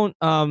 I wouldn't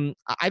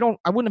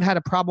have had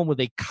a problem with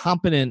a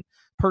competent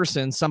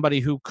person, somebody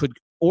who could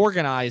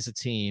organize a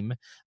team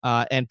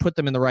and put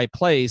them in the right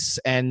place.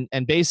 And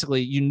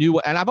basically you knew,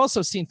 and I've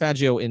also seen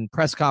Fangio in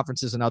press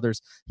conferences and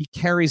others, he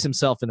carries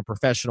himself in a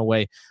professional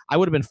way. I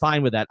would have been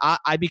fine with that.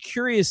 I'd be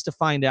curious to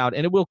find out,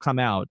 and it will come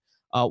out,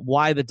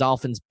 why the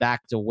Dolphins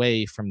backed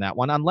away from that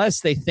one, unless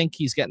they think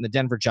he's getting the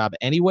Denver job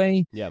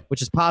anyway,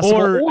 which is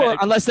possible, or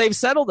unless they've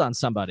settled on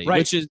somebody,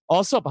 which is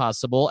also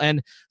possible.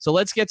 And so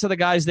let's get to the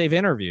guys they've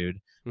interviewed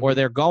or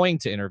they're going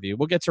to interview.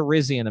 We'll get to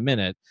Rizzi in a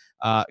minute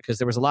because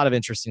there was a lot of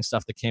interesting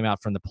stuff that came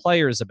out from the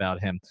players about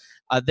him.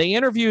 They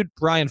interviewed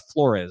Brian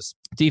Flores,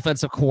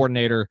 defensive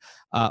coordinator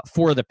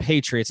for the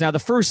Patriots. Now, the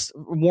first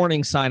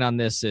warning sign on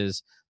this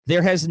is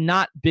there has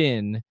not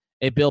been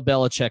a Bill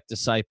Belichick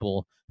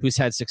disciple who's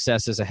had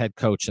success as a head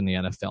coach in the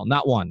NFL.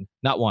 Not one.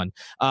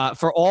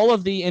 For all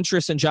of the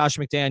interest in Josh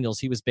McDaniels,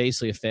 he was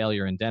basically a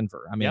failure in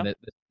Denver. I mean, and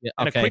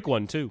a quick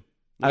one, too.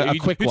 A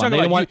quick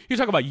one. You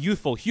talk about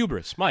youthful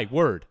hubris. My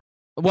word.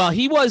 Well,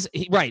 he was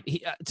right.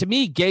 To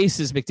me, Gase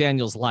is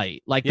McDaniel's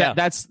light. Like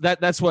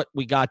that's what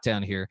we got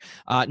down here.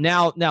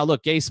 Now,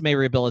 look, Gase may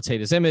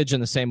rehabilitate his image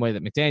in the same way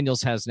that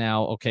McDaniel's has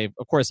now. Okay,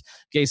 of course,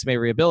 Gase may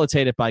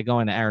rehabilitate it by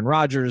going to Aaron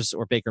Rodgers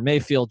or Baker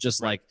Mayfield,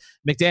 just like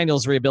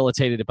McDaniel's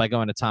rehabilitated it by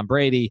going to Tom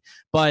Brady.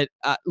 But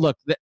look,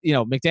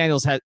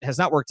 McDaniel's has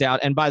not worked out.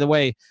 And by the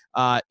way,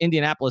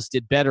 Indianapolis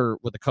did better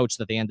with the coach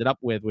that they ended up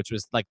with, which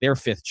was like their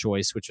fifth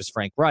choice, which was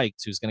Frank Reich,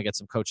 who's going to get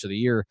some Coach of the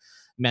Year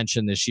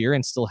mention this year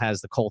and still has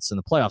the Colts in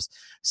the playoffs.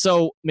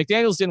 So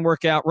McDaniels didn't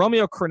work out.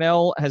 Romeo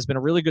Crennel has been a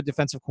really good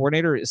defensive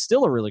coordinator, is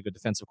still a really good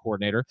defensive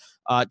coordinator,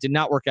 did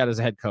not work out as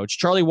a head coach.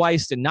 Charlie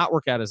Weiss did not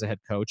work out as a head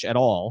coach at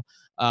all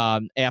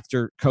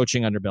after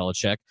coaching under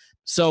Belichick.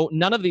 So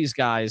none of these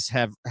guys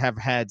have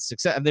had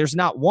success. There's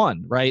not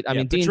one, right? I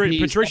mean,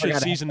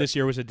 Patricia's season this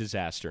year was a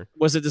disaster.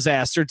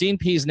 Dean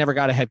Pease never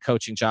got a head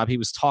coaching job. He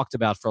was talked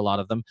about for a lot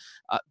of them.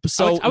 I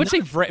would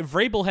say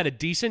Vrabel had a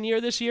decent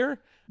year this year.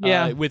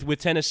 With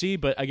Tennessee,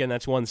 but again,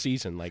 that's one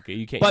season. Like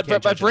you can't. But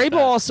Vrabel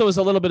also is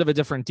a little bit of a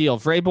different deal.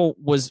 Vrabel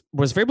was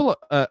Vrabel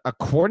a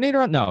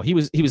coordinator? No, he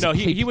was. No,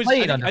 he was.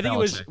 I think it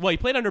was. Well, he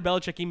played under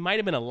Belichick. He might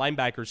have been a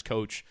linebackers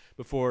coach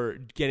before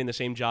getting the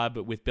same job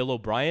with Bill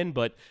O'Brien.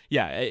 But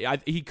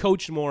he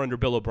coached more under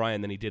Bill O'Brien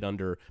than he did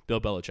under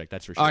Bill Belichick.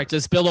 That's for sure. All right,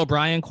 does Bill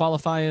O'Brien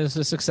qualify as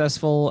a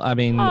successful? I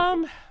mean,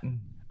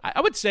 I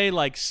would say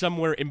like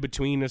somewhere in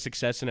between a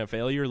success and a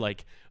failure,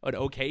 like an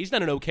okay. He's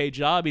done an okay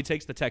job. He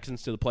takes the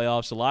Texans to the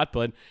playoffs a lot,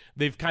 but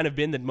they've kind of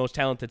been the most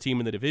talented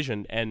team in the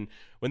division. And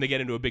when they get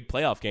into a big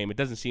playoff game, it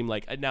doesn't seem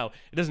like now.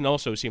 It doesn't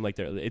also seem like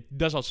it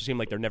does also seem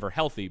like they're never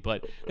healthy.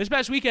 But this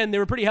past weekend they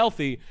were pretty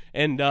healthy,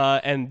 and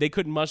they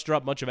couldn't muster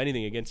up much of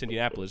anything against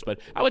Indianapolis. But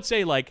I would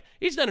say like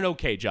he's done an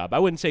okay job. I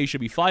wouldn't say he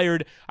should be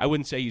fired. I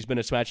wouldn't say he's been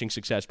a smashing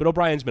success, but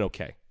O'Brien's been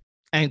okay.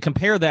 And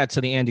compare that to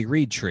the Andy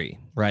Reid tree,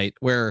 right?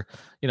 Where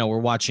we're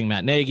watching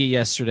Matt Nagy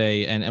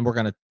yesterday, and we're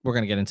gonna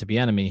get into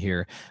Bieniemy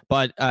here.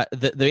 But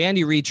the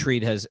Andy Reid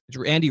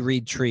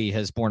tree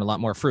has borne a lot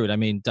more fruit. I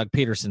mean, Doug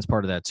Peterson's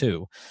part of that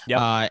too.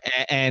 Yep.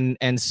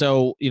 And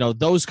so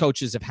those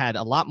coaches have had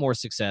a lot more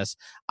success.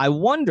 I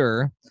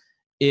wonder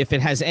if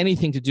it has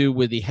anything to do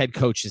with the head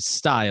coach's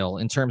style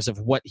in terms of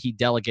what he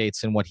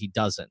delegates and what he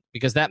doesn't,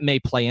 because that may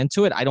play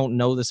into it. I don't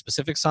know the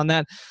specifics on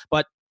that,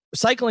 but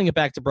cycling it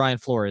back to Brian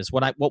Flores,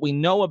 what we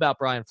know about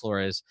Brian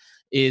Flores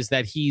is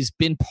that he's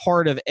been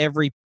part of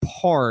every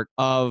part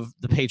of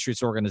the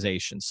Patriots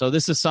organization. So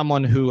this is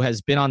someone who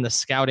has been on the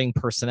scouting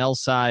personnel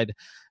side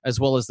as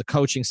well as the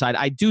coaching side.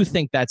 I do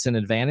think that's an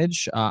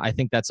advantage. I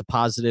think that's a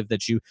positive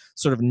that you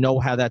sort of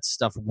know how that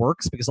stuff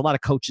works, because a lot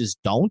of coaches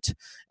don't,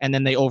 and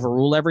then they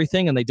overrule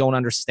everything and they don't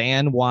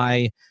understand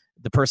why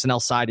the personnel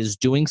side is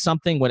doing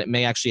something when it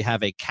may actually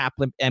have a cap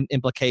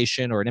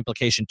implication or an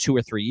implication 2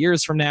 or 3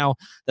 years from now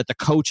that the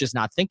coach is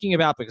not thinking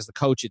about, because the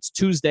coach, it's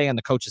Tuesday and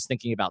the coach is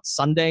thinking about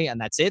Sunday, and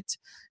that's it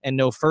and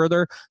no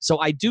further. So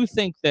I do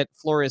think that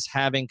Flores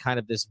having kind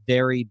of this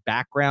varied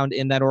background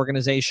in that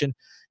organization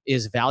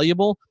is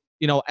valuable.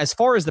 As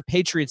far as the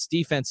Patriots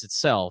defense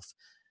itself,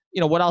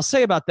 what I'll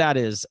say about that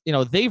is,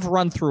 they've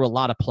run through a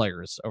lot of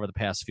players over the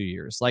past few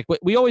years. Like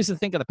we always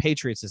think of the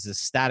Patriots as this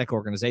static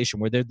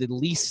organization, where they're the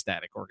least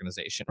static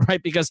organization,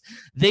 right? Because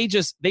they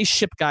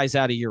ship guys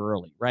out a year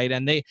early, right?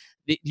 And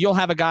you'll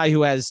have a guy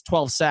who has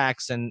 12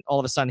 sacks and all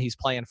of a sudden he's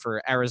playing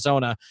for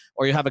Arizona,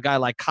 or you have a guy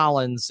like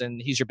Collins and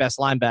he's your best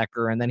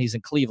linebacker and then he's in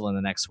Cleveland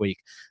the next week.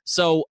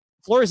 So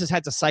Flores has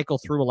had to cycle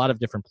through a lot of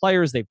different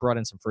players. They've brought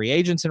in some free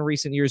agents in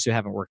recent years who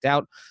haven't worked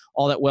out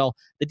all that well.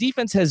 The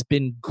defense has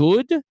been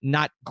good,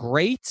 not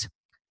great.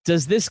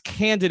 Does this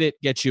candidate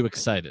get you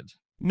excited?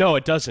 No,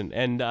 it doesn't.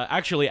 And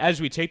actually, as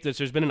we tape this,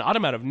 there's been an odd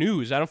amount of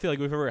news. I don't feel like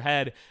we've ever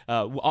had,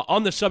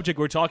 on the subject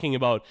we're talking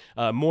about,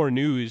 more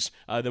news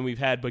than we've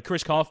had. But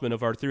Chris Kaufman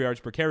of our 3 yards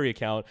per carry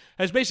account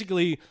has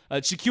basically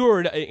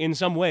secured in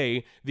some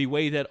way the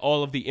way that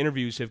all of the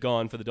interviews have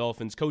gone for the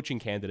Dolphins coaching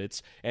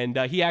candidates. And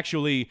he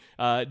actually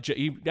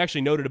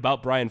noted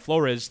about Brian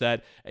Flores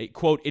that,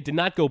 quote, "It did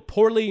not go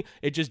poorly.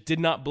 It just did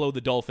not blow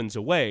the Dolphins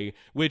away,"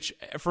 which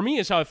for me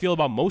is how I feel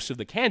about most of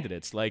the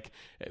candidates. Like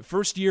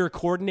first-year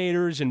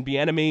coordinators and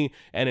Bieniemy,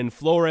 and in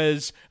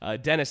Flores,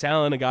 Dennis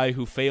Allen, a guy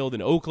who failed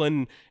in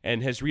Oakland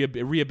and has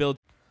rehabilitated.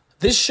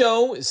 This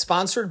show is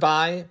sponsored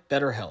by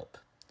BetterHelp.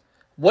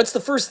 What's the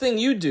first thing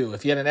you'd do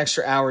if you had an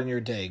extra hour in your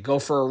day? Go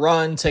for a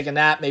run, take a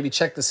nap, maybe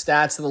check the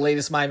stats of the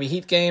latest Miami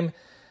Heat game?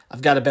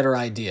 I've got a better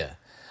idea.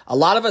 A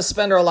lot of us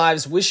spend our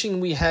lives wishing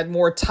we had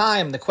more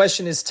time. The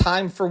question is,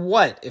 time for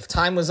what? If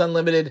time was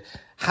unlimited,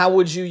 how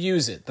would you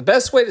use it? The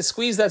best way to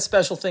squeeze that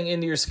special thing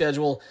into your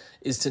schedule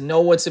is to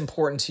know what's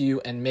important to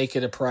you and make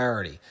it a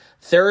priority.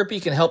 Therapy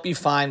can help you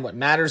find what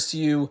matters to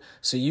you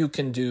so you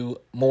can do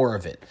more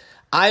of it.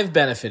 I've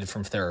benefited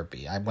from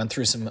therapy. I went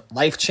through some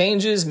life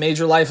changes,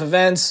 major life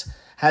events,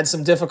 had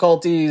some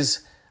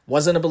difficulties,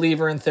 wasn't a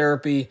believer in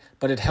therapy,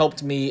 but it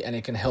helped me and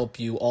it can help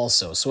you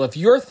also. So if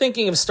you're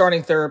thinking of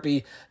starting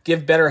therapy,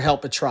 give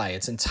BetterHelp a try.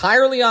 It's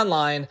entirely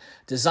online,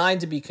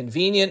 designed to be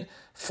convenient,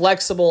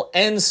 flexible,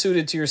 and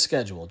suited to your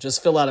schedule.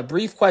 Just fill out a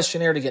brief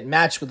questionnaire to get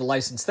matched with a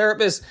licensed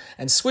therapist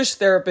and switch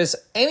therapists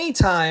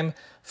anytime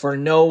for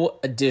no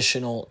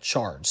additional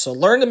charge. So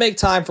learn to make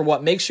time for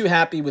what makes you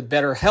happy with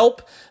BetterHelp.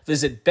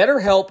 Visit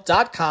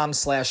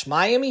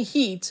BetterHelp.com/Miami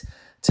Heat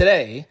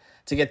today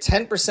to get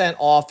 10%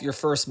 off your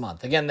first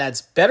month. Again,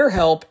 that's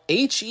BetterHelp,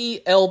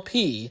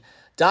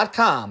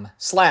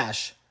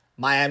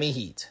 HELP.com/Miami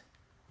Heat.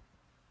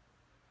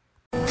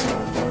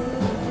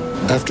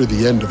 After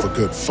the end of a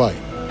good fight,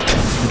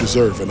 you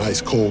deserve an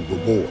ice-cold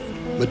reward.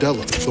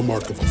 Modelo is the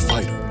mark of a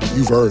fighter.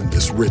 You've earned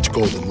this rich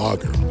golden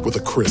lager with a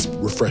crisp,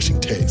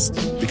 refreshing taste.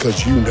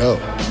 Because you know,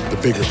 the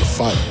bigger the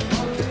fight,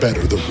 the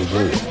better the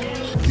reward.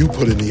 You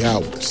put in the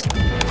hours,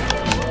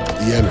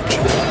 the energy,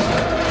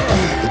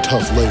 the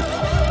tough labor.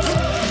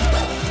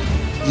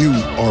 You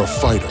are a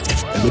fighter,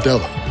 and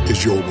Modelo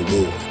is your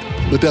reward.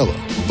 Modelo,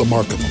 the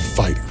mark of a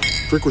fighter.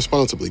 Drink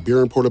responsibly.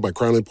 Beer imported by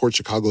Crown Imports,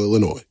 Chicago,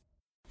 Illinois.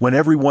 When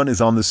everyone is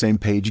on the same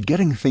page,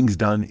 getting things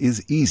done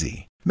is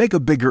easy. Make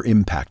a bigger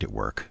impact at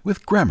work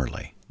with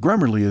Grammarly.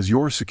 Grammarly is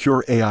your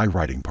secure AI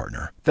writing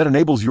partner that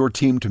enables your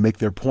team to make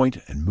their point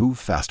and move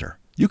faster.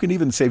 You can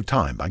even save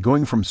time by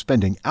going from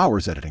spending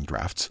hours editing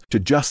drafts to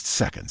just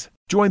seconds.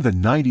 Join the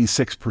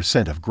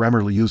 96% of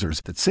Grammarly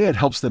users that say it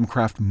helps them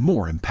craft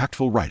more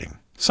impactful writing.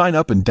 Sign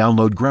up and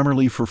download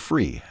Grammarly for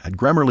free at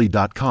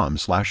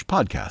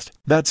Grammarly.com/podcast.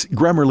 That's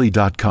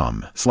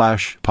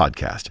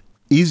Grammarly.com/podcast.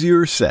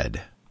 Easier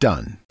said,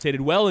 done.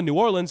 Did well in New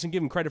Orleans and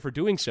give him credit for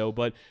doing so,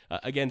 but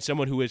again,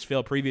 someone who has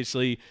failed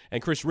previously,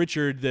 and Chris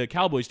Richard, the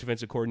Cowboys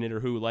defensive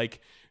coordinator, who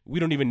we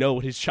don't even know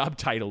what his job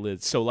title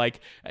is. So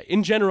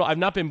in general, I've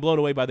not been blown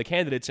away by the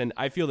candidates, and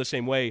I feel the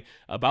same way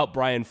about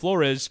Brian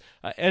Flores.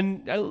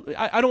 And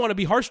I don't want to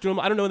be harsh to him.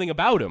 I don't know anything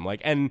about him.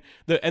 And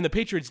the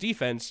Patriots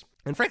defense,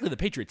 and frankly the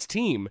Patriots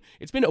team,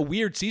 it's been a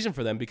weird season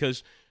for them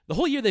because the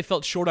whole year they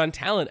felt short on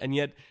talent, and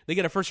yet they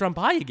get a first-round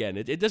bye again.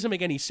 It doesn't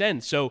make any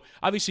sense. So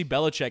obviously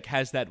Belichick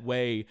has that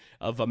way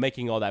of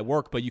making all that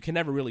work, but you can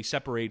never really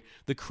separate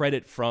the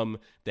credit from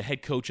the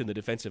head coach and the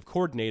defensive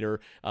coordinator.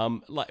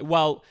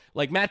 While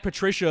Matt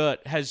Patricia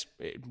has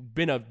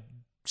been a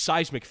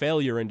seismic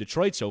failure in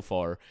Detroit so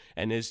far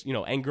and has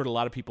angered a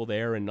lot of people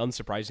there, and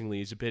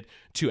unsurprisingly is a bit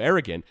too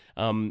arrogant.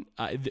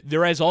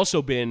 There has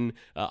also been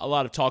a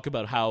lot of talk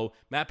about how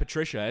Matt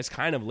Patricia has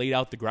kind of laid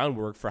out the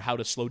groundwork for how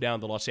to slow down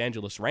the Los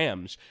Angeles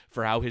Rams,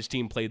 for how his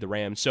team played the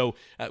Rams. So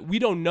we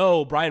don't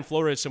know, Brian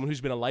Flores, someone who's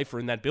been a lifer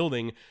in that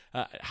building,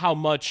 how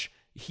much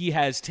he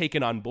has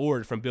taken on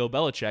board from Bill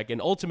Belichick.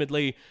 And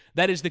ultimately,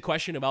 that is the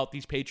question about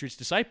these Patriots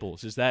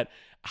disciples, is that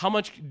how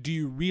much do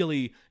you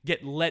really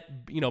get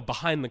let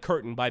behind the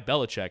curtain by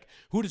Belichick?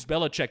 Who does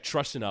Belichick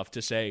trust enough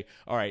to say,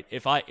 all right,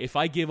 if I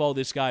give all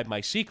this guy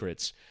my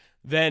secrets,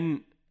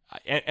 then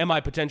am I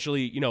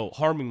potentially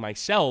harming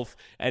myself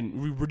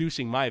and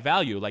reducing my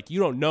value? You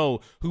don't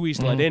know who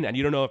he's let in, and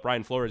you don't know if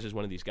Brian Flores is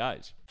one of these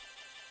guys.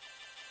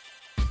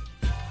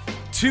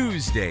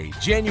 Tuesday,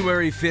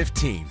 January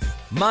 15th,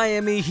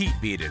 Miami Heat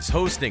Beat is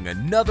hosting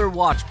another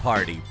watch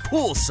party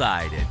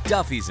poolside at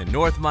Duffy's in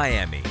North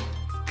Miami.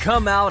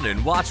 Come out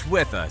and watch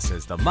with us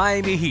as the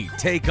Miami Heat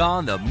take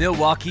on the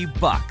Milwaukee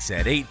Bucks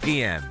at 8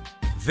 p.m.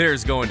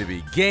 There's going to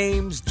be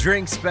games,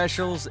 drink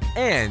specials,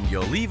 and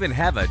you'll even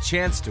have a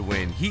chance to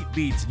win Heat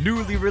Beat's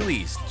newly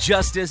released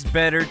Justice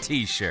Better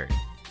t-shirt.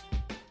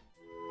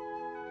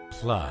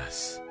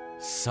 Plus,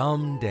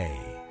 someday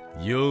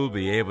You'll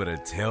be able to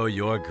tell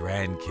your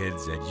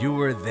grandkids that you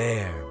were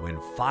there when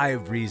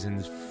 5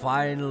 Reasons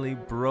finally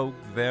broke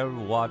their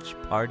watch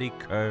party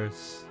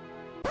curse.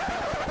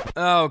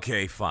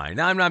 Okay, fine.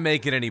 I'm not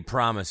making any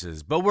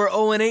promises, but we're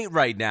 0-8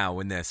 right now,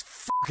 and this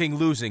fucking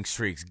losing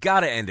streak's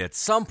gotta end at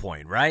some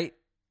point, right?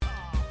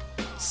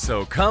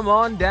 So come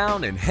on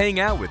down and hang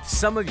out with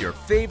some of your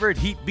favorite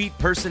Heat Beat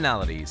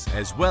personalities,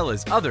 as well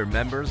as other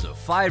members of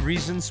 5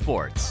 Reasons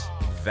Sports.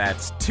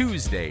 That's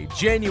Tuesday,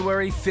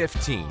 January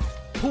 15th,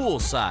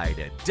 poolside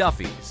at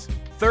Duffy's,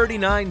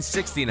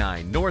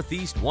 3969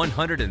 Northeast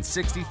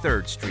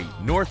 163rd Street,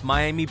 North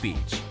Miami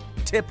Beach.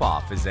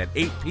 Tip-off is at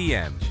 8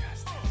 p.m.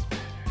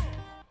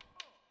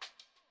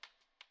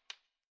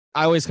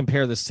 I always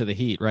compare this to the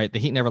Heat, right? The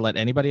Heat never let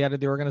anybody out of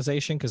the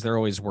organization because they're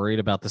always worried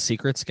about the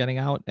secrets getting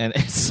out. And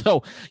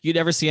so you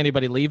never see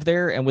anybody leave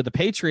there. And with the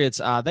Patriots,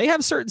 they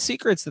have certain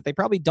secrets that they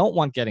probably don't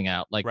want getting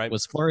out. Like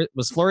was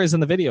Flores in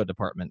the video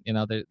department? You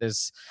know,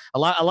 there's a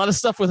lot of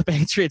stuff with the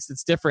Patriots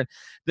that's different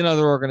than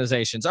other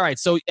organizations. All right.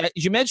 So as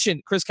you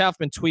mentioned, Chris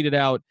Kaufman tweeted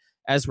out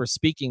as we're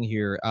speaking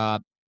here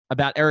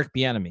about Eric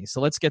Bieniemy.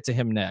 So let's get to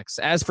him next.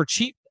 As for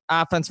Chief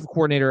Offensive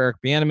Coordinator Eric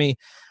Bieniemy,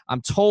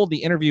 I'm told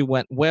the interview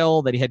went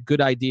well, that he had good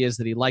ideas,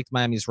 that he liked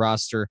Miami's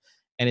roster,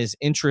 and is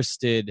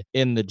interested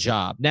in the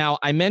job. Now,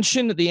 I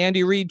mentioned the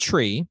Andy Reid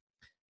tree.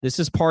 This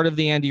is part of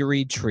the Andy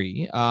Reid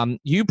tree.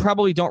 You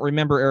probably don't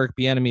remember Eric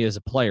Bieniemy as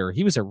a player.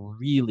 He was a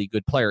really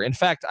good player. In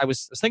fact, I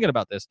was thinking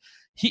about this.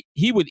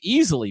 He would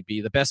easily be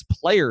the best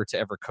player to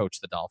ever coach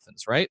the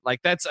Dolphins, right?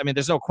 Like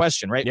there's no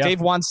question, right? Yep. Dave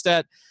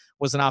Wannstedt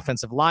was an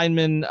offensive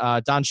lineman.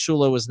 Don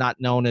Shula was not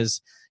known as,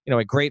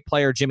 a great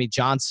player. Jimmy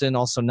Johnson,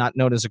 also not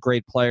known as a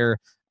great player.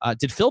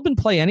 Did Philbin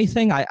play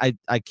anything? I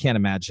can't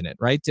imagine it,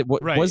 right? It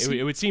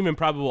would seem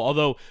improbable,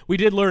 although we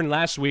did learn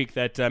last week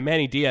that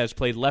Manny Diaz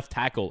played left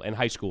tackle in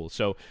high school,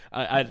 so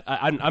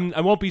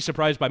I won't be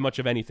surprised by much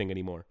of anything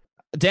anymore.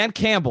 Dan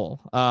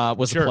Campbell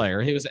was a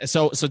player. He was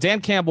so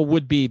Dan Campbell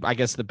would be, I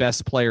guess, the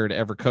best player to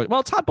ever coach.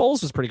 Well, Todd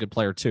Bowles was a pretty good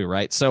player too,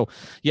 right? So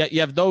yeah, you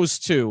have those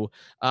two.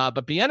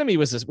 But Bieniemy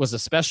was a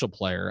special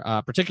player,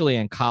 particularly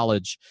in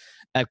college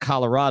at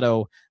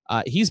Colorado.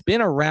 He's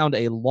been around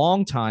a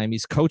long time.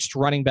 He's coached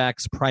running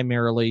backs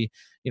primarily.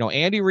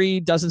 Andy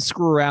Reid doesn't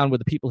screw around with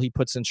the people he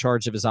puts in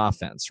charge of his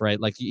offense, right?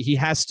 Like he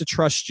has to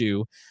trust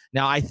you.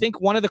 Now, I think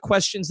one of the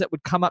questions that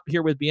would come up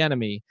here with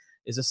Bieniemy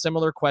is a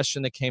similar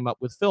question that came up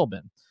with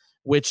Philbin,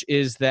 which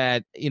is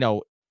that,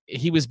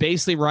 he was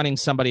basically running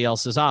somebody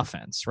else's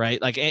offense, right?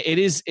 Like it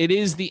is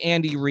the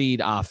Andy Reid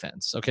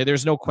offense. Okay.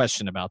 There's no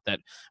question about that.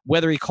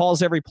 Whether he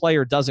calls every play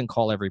or doesn't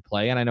call every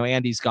play. And I know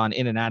Andy's gone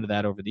in and out of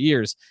that over the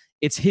years.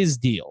 It's his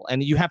deal.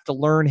 And you have to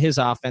learn his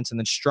offense and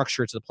then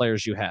structure it to the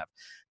players you have.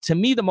 To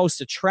me, the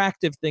most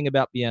attractive thing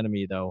about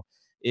Bieniemy, though,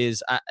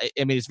 is,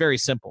 it's very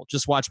simple.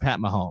 Just watch Pat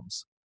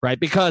Mahomes, right?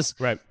 Because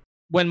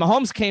when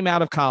Mahomes came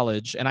out of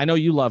college, and I know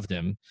you loved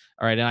him,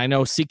 all right, and I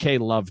know CK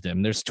loved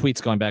him. There's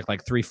tweets going back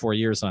like 3-4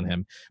 years on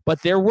him.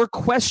 But there were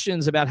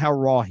questions about how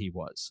raw he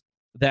was,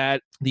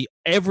 that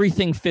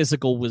everything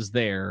physical was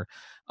there,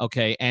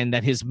 okay, and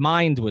that his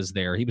mind was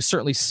there. He was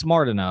certainly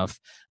smart enough,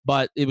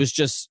 but it was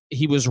just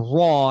he was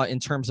raw in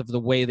terms of the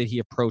way that he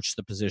approached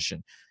the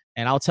position.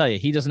 And I'll tell you,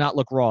 he does not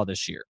look raw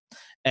this year.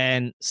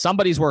 And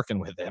somebody's working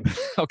with him,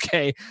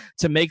 okay,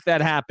 to make that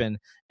happen.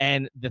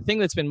 And the thing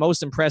that's been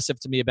most impressive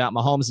to me about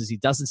Mahomes is he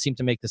doesn't seem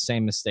to make the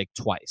same mistake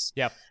twice.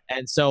 Yep.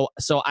 And so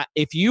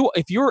if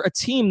you're a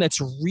team that's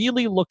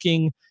really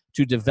looking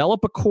to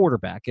develop a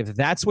quarterback, if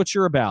that's what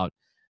you're about,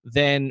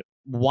 then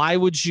why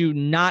would you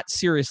not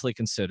seriously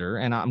consider,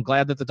 and I'm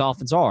glad that the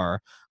Dolphins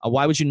are,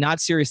 why would you not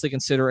seriously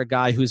consider a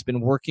guy who's been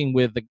working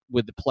with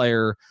the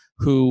player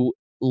who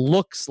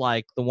looks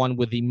like the one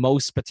with the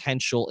most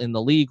potential in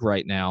the league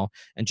right now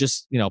and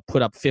just,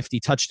 put up 50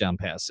 touchdown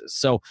passes.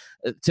 So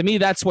to me,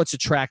 that's what's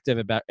attractive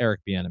about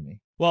Eric Bieniemy.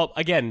 Well,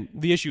 again,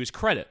 the issue is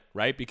credit,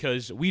 right?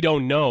 Because we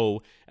don't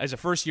know, as a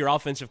first-year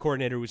offensive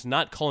coordinator who's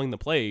not calling the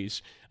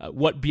plays,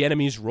 what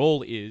Bieniemy's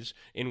role is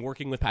in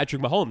working with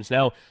Patrick Mahomes.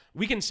 Now,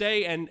 we can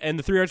say, and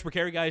the 3 yards per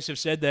carry guys have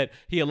said that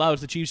he allows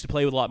the Chiefs to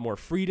play with a lot more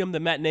freedom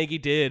than Matt Nagy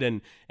did,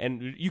 and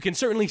you can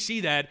certainly see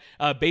that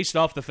based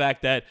off the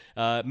fact that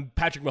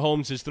Patrick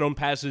Mahomes has thrown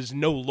passes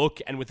no look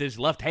and with his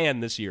left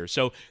hand this year.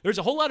 So there's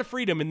a whole lot of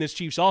freedom in this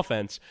Chiefs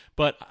offense,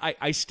 but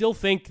I still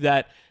think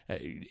that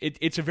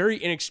it's a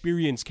very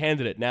inexperienced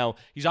candidate. Now,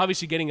 he's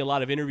obviously getting a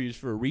lot of interviews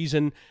for a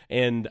reason,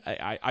 and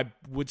I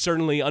would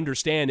certainly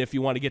understand if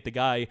you want to get the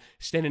guy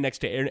standing next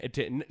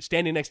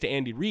to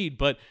Andy Reid,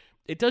 but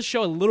it does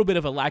show a little bit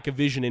of a lack of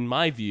vision, in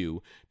my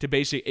view, to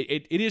basically,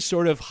 it is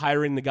sort of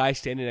hiring the guy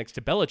standing next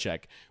to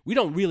Belichick. We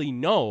don't really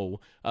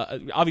know,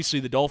 obviously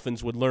the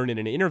Dolphins would learn in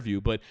an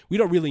interview, but we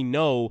don't really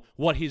know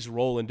what his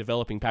role in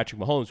developing Patrick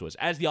Mahomes was.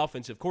 As the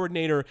offensive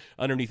coordinator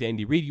underneath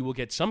Andy Reid, you will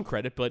get some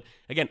credit, but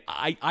again,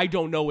 I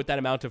don't know what that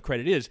amount of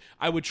credit is.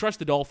 I would trust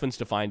the Dolphins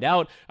to find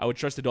out. I would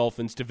trust the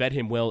Dolphins to vet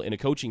him well in a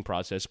coaching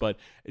process, but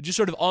just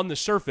sort of on the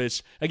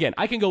surface, again,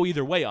 I can go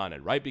either way on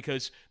it, right?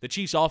 Because the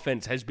Chiefs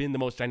offense has been the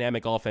most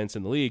dynamic offense defense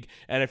in the league.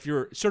 And if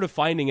you're sort of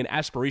finding an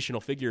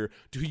aspirational figure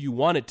to who you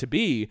want it to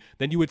be,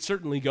 then you would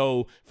certainly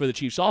go for the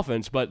Chiefs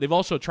offense. But they've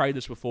also tried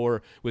this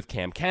before with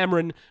Cam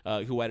Cameron,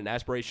 who had an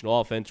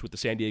aspirational offense with the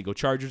San Diego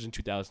Chargers in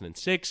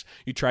 2006.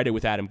 You tried it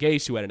with Adam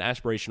Gase, who had an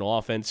aspirational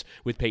offense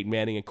with Peyton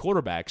Manning and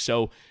quarterback.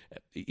 So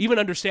even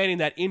understanding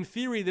that in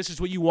theory this is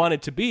what you want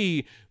it to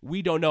be,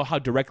 we don't know how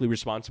directly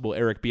responsible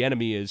Eric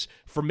Bieniemy is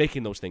for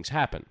making those things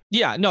happen.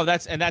 Yeah, no,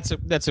 that's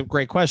a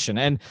great question.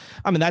 And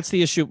I mean, that's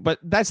the issue, but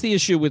that's the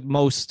issue with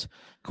most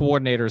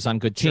coordinators on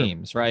good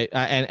teams, right?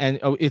 And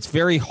it's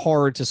very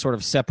hard to sort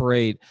of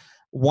separate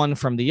one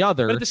from the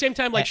other. But at the same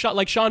time, like Sean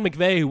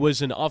McVay, who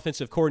was an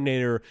offensive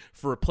coordinator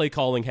for a play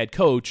calling head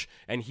coach,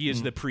 and he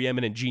is the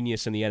preeminent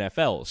genius in the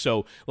NFL.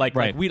 So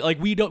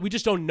we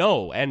just don't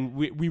know, and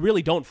we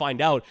really don't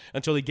find out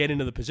until they get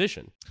into the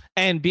position.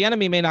 And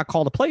Bieniemy may not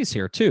call the plays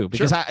here too,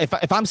 because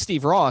if I'm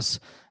Steve Ross,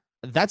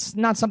 that's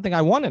not something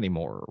I want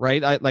anymore,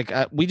 right?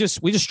 We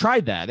just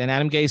tried that, and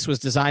Adam Gase was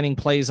designing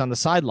plays on the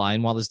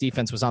sideline while his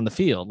defense was on the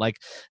field.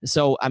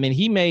 So I mean,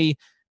 he may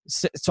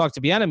talk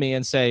to Bieniemy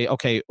and say,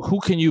 okay, who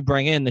can you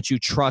bring in that you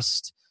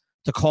trust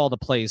to call the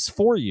plays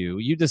for you?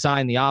 You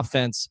design the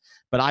offense,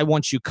 but I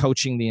want you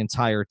coaching the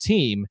entire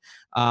team.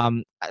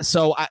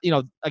 So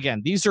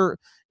again, these are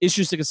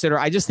issues to consider.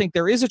 I just think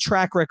there is a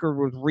track record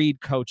with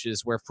Reid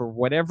coaches where, for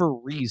whatever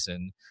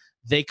reason,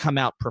 they come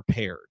out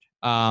prepared.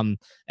 And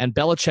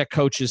Belichick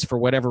coaches, for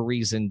whatever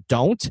reason,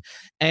 don't.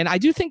 And I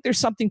do think there's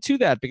something to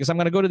that, because I'm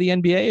going to go to the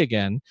NBA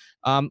again.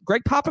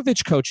 Greg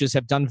Popovich coaches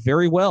have done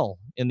very well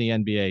in the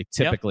NBA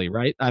typically,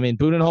 right? I mean,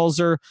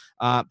 Budenholzer,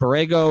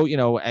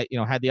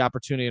 Borrego, had the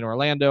opportunity in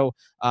Orlando,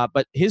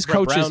 but his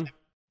coaches,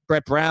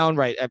 Brett Brown,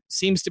 right,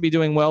 seems to be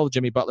doing well.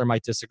 Jimmy Butler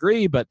might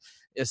disagree, but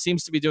it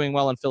seems to be doing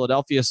well in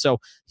Philadelphia. So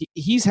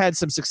he's had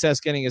some success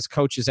getting his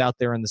coaches out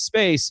there in the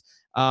space.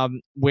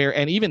 And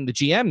even the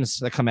GMs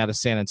that come out of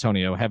San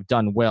Antonio have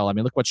done well. I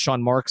mean, look what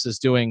Sean Marks is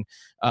doing,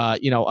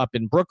 up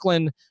in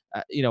Brooklyn,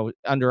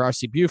 under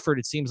R.C. Buford.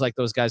 It seems like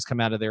those guys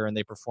come out of there and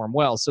they perform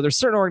well. So there's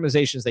certain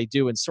organizations they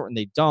do and certain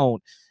they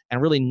don't.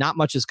 And really not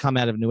much has come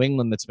out of New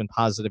England that's been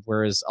positive,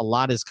 whereas a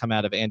lot has come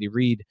out of Andy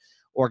Reid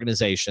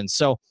organizations.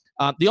 So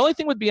the only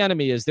thing with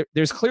Bieniemy is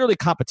there's clearly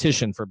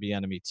competition for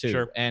Bieniemy too.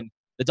 Sure. And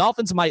the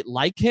Dolphins might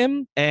like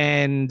him,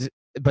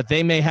 but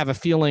they may have a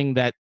feeling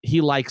that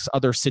he likes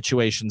other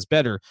situations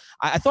better.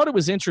 I thought it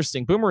was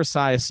interesting. Boomer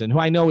Esiason, who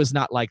I know is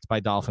not liked by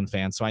Dolphin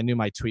fans, so I knew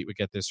my tweet would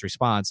get this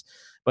response,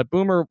 but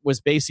Boomer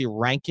was basically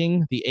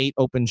ranking the 8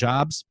 open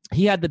jobs.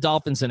 He had the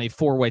Dolphins in a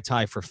 4-way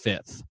tie for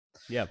 5th.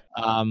 Yeah.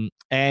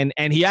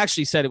 And he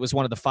actually said it was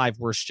one of the 5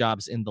 worst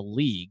jobs in the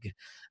league,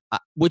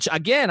 which,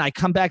 again, I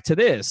come back to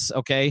this,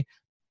 okay?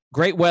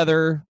 Great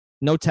weather,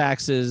 no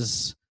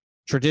taxes,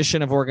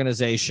 tradition of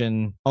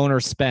organization,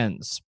 owner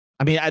spends.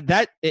 I mean,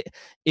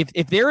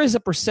 if there is a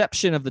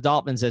perception of the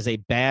Dolphins as a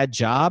bad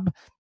job,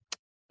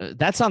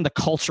 that's on the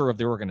culture of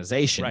the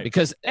organization, right?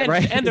 Because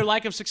and their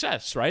lack of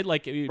success, right?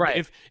 Like,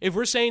 right. If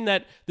we're saying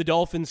that the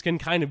Dolphins can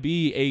kind of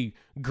be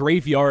a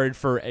graveyard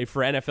for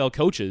NFL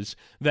coaches,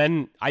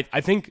 then I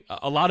think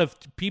a lot of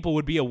people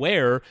would be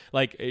aware.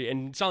 Like,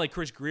 and it's not like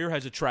Chris Greer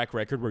has a track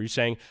record where you're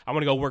saying, I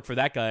want to go work for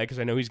that guy because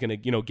I know he's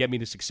going to get me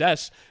to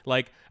success.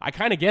 Like, I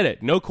kind of get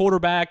it. No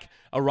quarterback,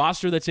 a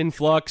roster that's in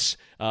flux,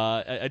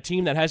 a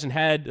team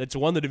that's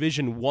won the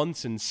division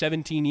once in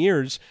 17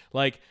 years.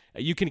 Like,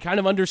 you can kind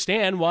of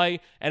understand why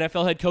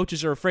NFL head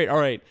coaches are afraid. All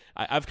right,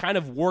 I've kind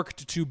of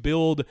worked to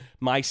build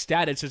my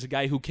status as a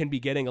guy who can be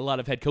getting a lot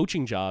of head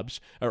coaching jobs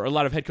or a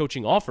lot of head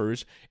coaching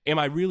offers. Am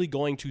I really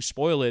going to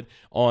spoil it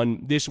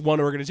on this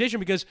one organization?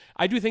 Because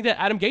I do think that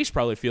Adam Gase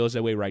probably feels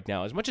that way right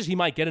now. As much as he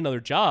might get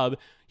another job,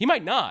 he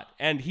might not.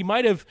 And he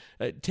might have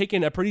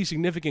taken a pretty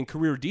significant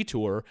career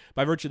detour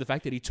by virtue of the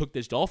fact that he took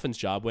this Dolphins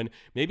job when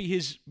maybe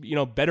his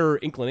better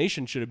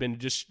inclination should have been to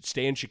just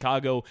stay in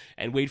Chicago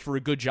and wait for a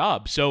good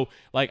job. So,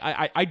 like,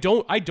 I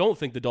don't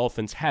think the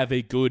Dolphins have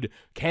a good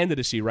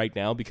candidacy right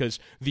now because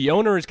the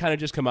owner has kind of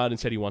just come out and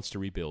said he wants to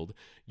rebuild.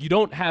 You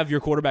don't have your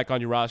quarterback on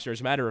your roster.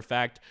 As a matter of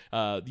fact,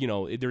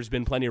 there's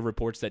been plenty of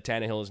reports that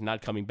Tannehill is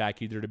not coming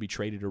back either to be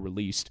traded or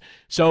released.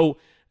 So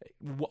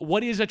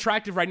what is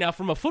attractive right now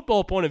from a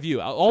football point of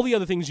view? All the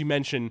other things you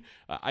mentioned,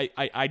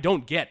 I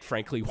don't get,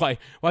 frankly, why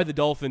the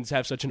Dolphins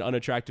have such an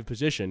unattractive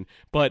position.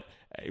 But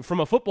from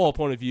a football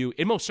point of view,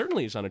 it most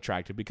certainly is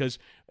unattractive because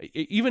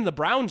even the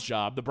Browns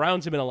job, the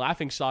Browns have been a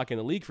laughingstock in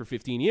the league for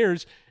 15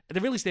 years. At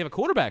the very least, they have a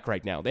quarterback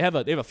right now. They have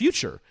a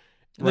future.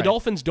 Right. The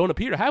Dolphins don't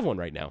appear to have one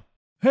right now.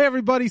 Hey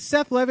everybody,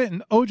 Seth Levitt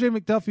and OJ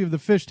McDuffie of the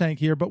Fish Tank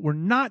here, but we're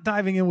not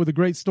diving in with a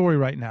great story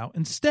right now.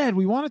 Instead,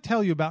 we want to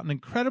tell you about an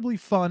incredibly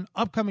fun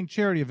upcoming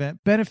charity event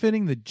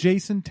benefiting the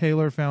Jason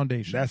Taylor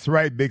Foundation. That's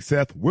right, Big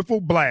Seth.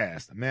 Wiffle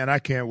Blast. Man, I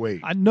can't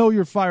wait. I know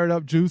you're fired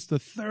up, Juice. The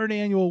 3rd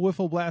annual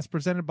Wiffle Blast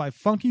presented by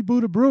Funky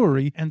Buddha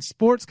Brewery and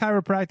Sports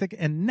Chiropractic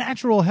and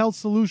Natural Health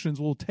Solutions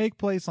will take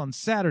place on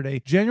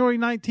Saturday, January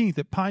 19th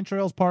at Pine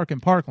Trails Park in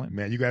Parkland.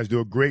 Man, you guys do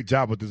a great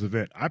job with this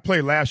event. I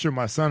played last year with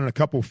my son and a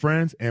couple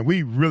friends, and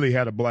we really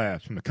had a a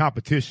blast. From the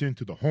competition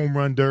to the home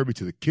run derby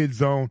to the kid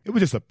zone, it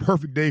was just a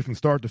perfect day from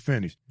start to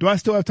finish. Do I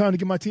still have time to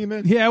get my team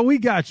in? Yeah, we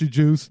got you,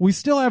 Juice. We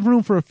still have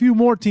room for a few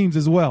more teams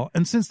as well.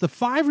 And since the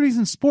 5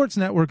 Reasons Sports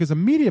Network is a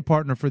media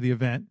partner for the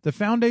event, the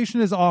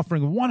foundation is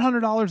offering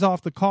 $100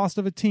 off the cost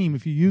of a team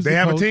if you use They the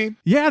have code. a team?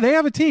 Yeah, they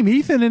have a team.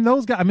 Ethan and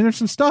those guys. I mean, there's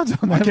some studs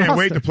on that I can't roster.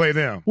 wait to play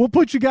them. We'll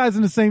put you guys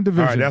in the same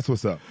division. All right, that's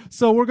what's up.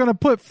 So we're going to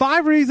put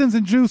 5 Reasons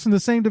and Juice in the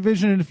same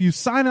division, and if you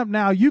sign up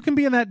now, you can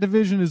be in that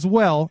division as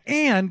well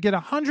and get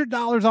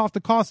 $100 off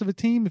the cost of a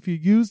team if you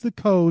use the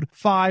code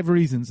 5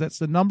 Reasons. That's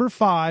the number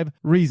 5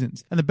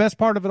 Reasons. And the best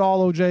part of it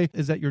all, OJ,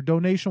 is that your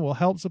donation will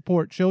help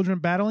support children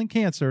battling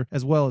cancer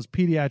as well as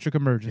pediatric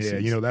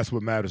emergencies. Yeah, that's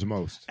what matters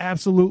most.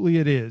 Absolutely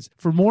it is.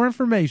 For more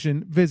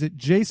information, visit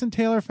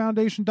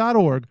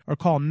jasontaylorfoundation.org or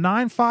call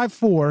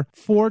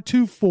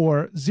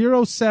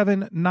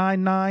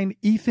 954-424-0799.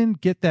 Ethan,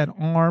 get that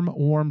arm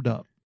warmed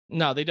up.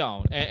 No, they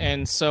don't.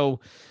 And so,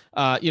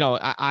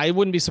 I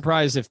wouldn't be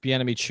surprised if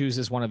Bieniemy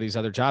chooses one of these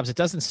other jobs. It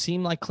doesn't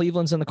seem like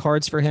Cleveland's in the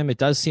cards for him. It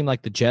does seem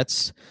like the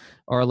Jets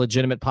are a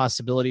legitimate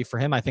possibility for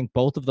him. I think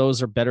both of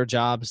those are better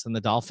jobs than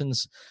the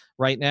Dolphins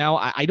right now.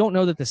 I don't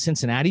know that the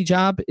Cincinnati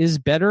job is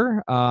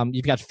better.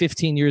 You've got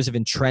 15 years of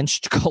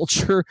entrenched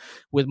culture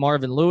with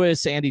Marvin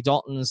Lewis. Andy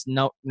Dalton's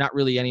not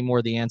really any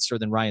more the answer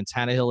than Ryan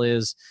Tannehill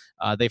is.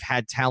 They've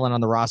had talent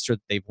on the roster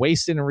that they've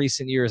wasted in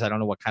recent years. I don't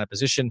know what kind of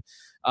position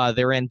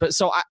they're in. But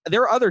so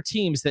there are other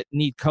teams that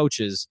need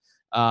coaches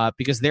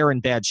because they're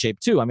in bad shape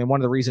too. I mean, one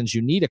of the reasons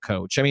you need a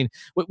coach. I mean,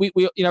 we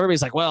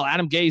everybody's like, well,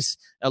 Adam Gase,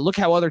 look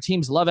how other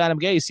teams love Adam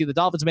Gase. See, the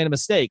Dolphins made a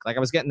mistake. Like I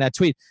was getting that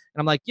tweet and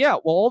I'm like, yeah,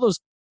 well, all those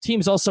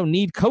teams also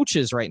need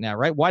coaches right now,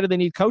 right? Why do they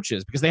need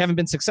coaches? Because they haven't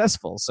been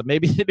successful. So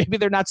maybe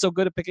they're not so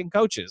good at picking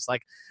coaches.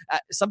 Like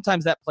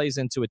sometimes that plays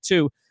into it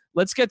too.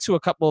 Let's get to a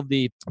couple of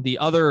the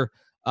other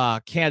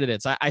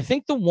candidates. I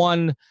think the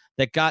one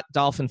that got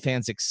Dolphin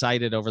fans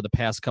excited over the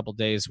past couple of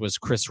days was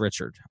Chris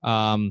Richard.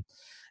 And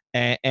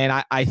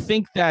I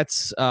think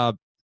that's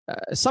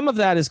some of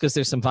that is because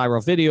there's some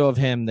viral video of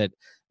him that,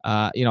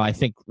 I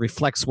think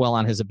reflects well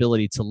on his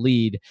ability to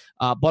lead.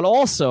 But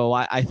also,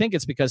 I think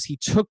it's because he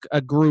took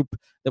a group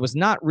that was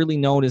not really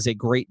known as a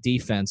great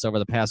defense over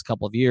the past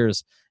couple of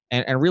years.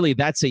 And really,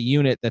 that's a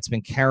unit that's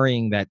been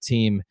carrying that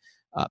team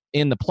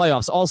in the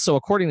playoffs. Also,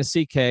 according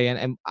to CK,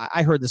 and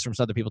I heard this from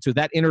some other people too,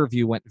 that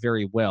interview went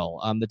very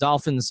well. The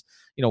Dolphins,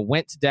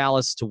 went to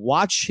Dallas to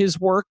watch his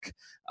work.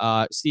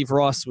 Steve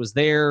Ross was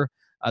there.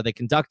 They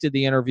conducted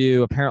the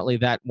interview. Apparently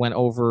that went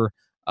over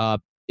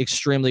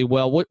extremely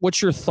well.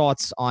 What's your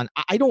thoughts on,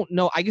 I don't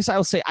know, I guess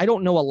I'll say I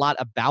don't know a lot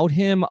about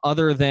him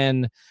other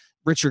than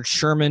Richard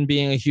Sherman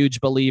being a huge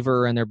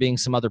believer and there being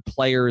some other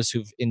players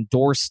who've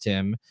endorsed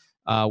him,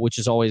 which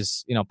is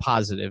always,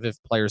 positive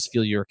if players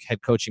feel your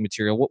head coaching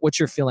material. What's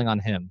your feeling on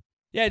him?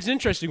 Yeah, it's an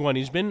interesting one.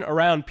 He's been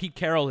around Pete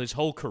Carroll his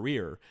whole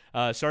career.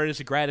 Started as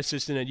a grad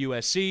assistant at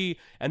USC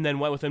and then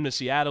went with him to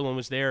Seattle and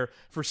was there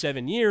for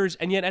 7 years.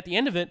 And yet at the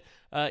end of it,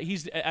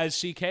 he's, as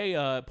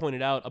CK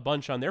pointed out a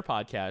bunch on their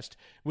podcast,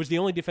 was the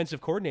only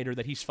defensive coordinator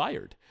that he's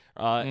fired.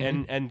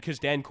 And because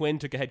Dan Quinn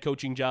took a head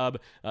coaching job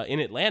in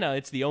Atlanta,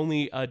 it's the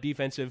only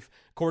defensive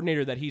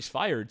coordinator that he's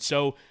fired.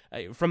 So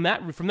from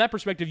that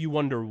perspective, you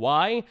wonder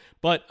why.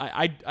 But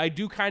I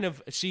do kind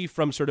of see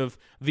from sort of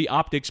the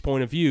optics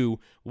point of view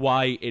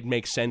why it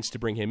makes sense to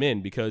bring him in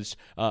because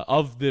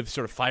of the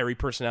sort of fiery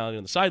personality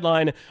on the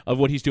sideline, of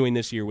what he's doing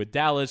this year with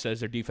Dallas as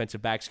their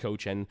defensive backs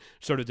coach and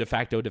sort of de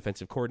facto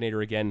defensive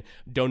coordinator again.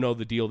 Don't know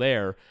the deal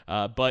there,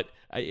 but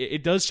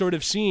it does sort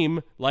of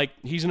seem like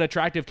he's an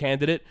attractive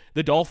candidate.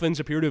 The Dolphins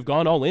appear to have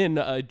gone all in.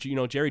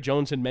 Jerry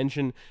Jones had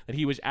mentioned that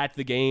he was at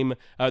the game,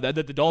 that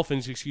the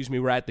Dolphins,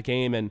 were at the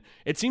game, and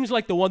it seems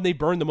like the one they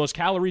burned the most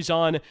calories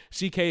on.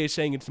 CK is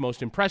saying it's the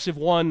most impressive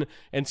one,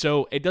 and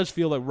so it does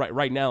feel like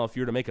right now, if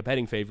you were to make a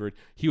betting favorite,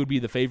 he would be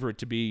the favorite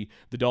to be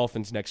the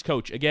Dolphins' next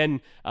coach.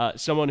 Again,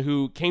 someone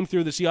who came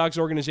through the Seahawks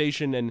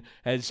organization and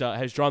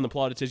has drawn the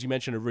plaudits, as you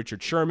mentioned, of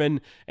Richard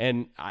Sherman,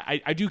 and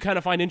I do kind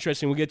of find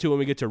interesting, we'll get to it when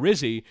we get to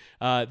Rizzi,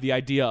 the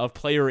idea of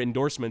player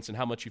endorsements and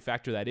how much you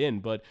factor that in,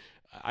 but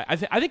I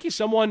think he's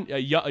someone,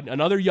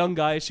 another young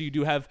guy, so you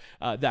do have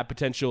that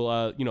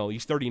potential,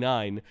 he's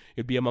 39,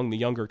 he'd be among the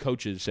younger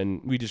coaches, and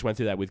we just went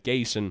through that with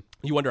Gase, and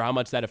you wonder how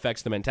much that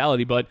affects the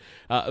mentality, but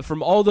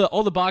from all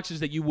the boxes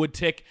that you would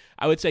tick,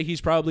 I would say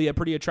he's probably a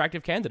pretty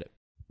attractive candidate.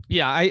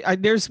 Yeah,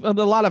 there's a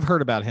lot I've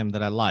heard about him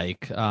that I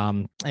like,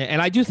 and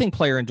I do think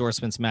player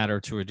endorsements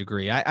matter to a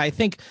degree. I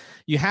think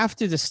you have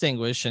to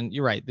distinguish, and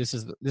you're right, this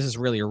is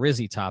really a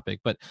Rizzi topic,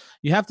 but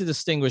you have to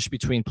distinguish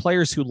between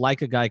players who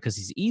like a guy because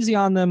he's easy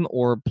on them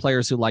or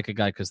players who like a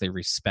guy because they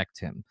respect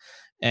him.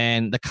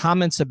 And the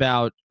comments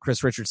about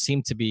Chris Richards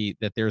seem to be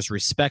that there's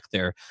respect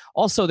there.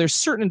 Also, there's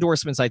certain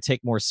endorsements I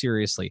take more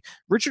seriously.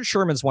 Richard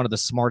Sherman's one of the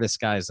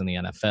smartest guys in the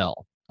NFL.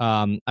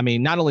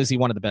 Not only is he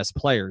one of the best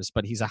players,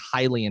 but he's a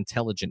highly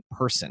intelligent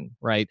person,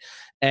 right?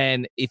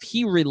 And if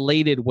he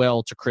related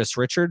well to Chris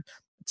Richard,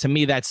 to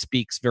me, that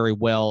speaks very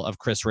well of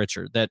Chris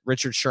Richard, that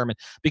Richard Sherman,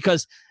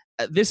 because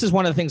this is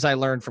one of the things I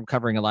learned from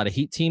covering a lot of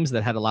Heat teams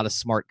that had a lot of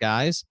smart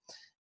guys.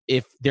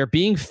 if they're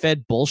being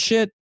fed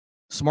bullshit,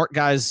 smart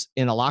guys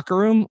in a locker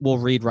room will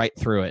read right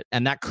through it,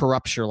 and that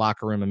corrupts your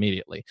locker room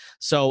immediately.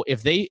 So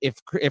if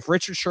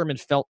Richard Sherman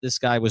felt this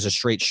guy was a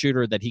straight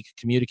shooter that he could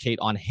communicate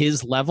on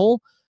his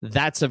level,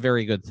 that's a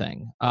very good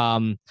thing.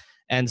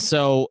 And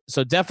so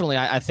definitely,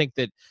 I think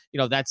that,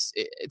 that's,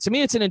 to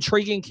me, it's an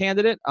intriguing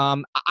candidate.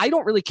 I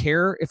don't really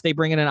care if they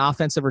bring in an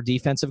offensive or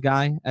defensive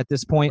guy at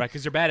this point. Right,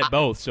 because they're bad at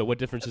both, so what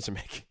difference does it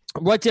make?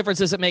 What difference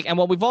does it make? And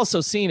what we've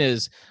also seen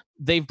is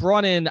they've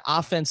brought in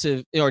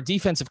offensive or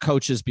defensive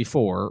coaches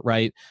before,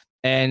 right?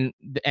 And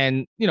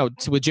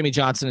with Jimmy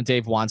Johnson and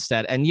Dave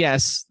Wannstedt. And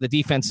yes, the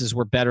defenses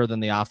were better than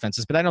the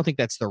offenses, but I don't think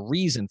that's the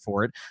reason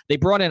for it. They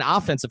brought in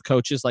offensive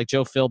coaches like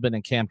Joe Philbin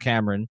and Cam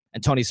Cameron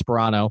and Tony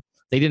Sperano.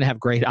 They didn't have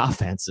great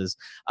offenses.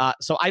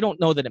 So I don't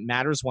know that it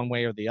matters one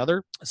way or the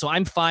other. So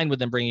I'm fine with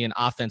them bringing in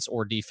offense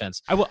or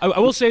defense. I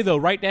will say, though,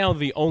 right now,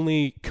 the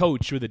only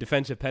coach with a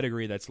defensive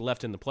pedigree that's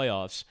left in the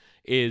playoffs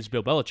is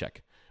Bill Belichick.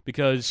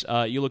 Because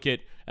you look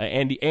at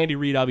Andy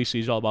Reid, obviously,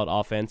 is all about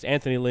offense.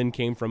 Anthony Lynn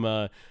came from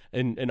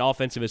an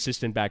offensive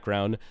assistant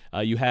background.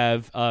 You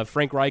have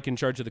Frank Reich in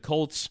charge of the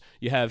Colts.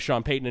 You have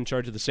Sean Payton in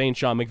charge of the Saints,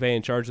 Sean McVay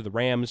in charge of the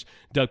Rams,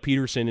 Doug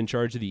Peterson in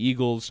charge of the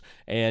Eagles,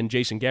 and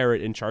Jason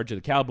Garrett in charge of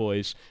the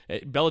Cowboys.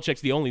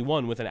 Belichick's the only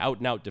one with an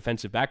out-and-out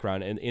defensive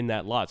background in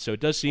that lot. So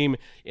it does seem,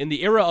 in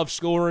the era of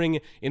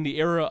scoring, in the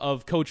era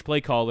of coach play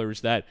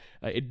callers, that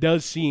it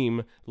does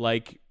seem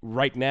like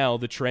right now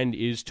the trend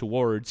is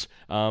towards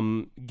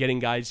getting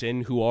guys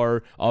in who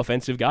are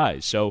offensive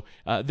guys. So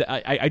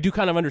I do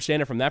kind of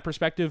understand it from that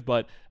perspective,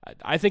 but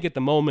I think at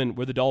the moment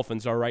where the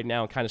Dolphins are right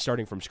now, kind of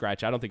starting from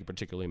scratch, I don't think it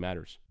particularly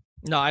matters.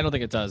 No, I don't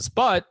think it does.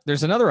 But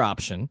there's another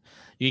option.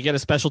 You get a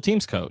special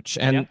teams coach.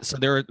 And so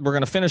we're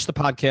going to finish the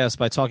podcast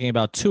by talking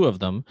about two of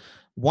them,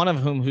 one of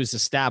whom who's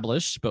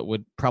established but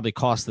would probably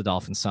cost the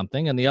Dolphins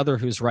something, and the other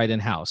who's right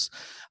in-house.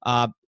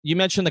 You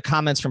mentioned the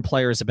comments from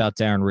players about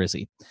Darren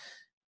Rizzi.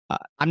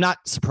 I'm not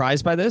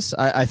surprised by this.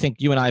 I think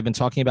you and I have been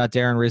talking about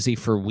Darren Rizzi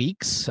for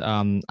weeks.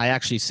 I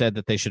actually said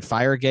that they should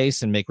fire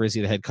Gase and make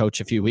Rizzi the head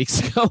coach a few weeks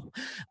ago.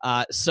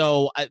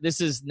 So this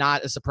is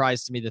not a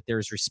surprise to me that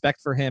there's respect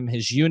for him.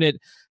 His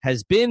unit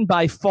has been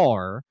by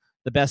far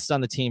the best on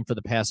the team for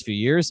the past few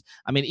years.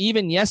 I mean,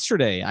 even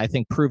yesterday, I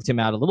think proved him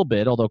out a little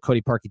bit, although Cody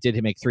Parkey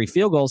did make 3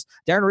 field goals.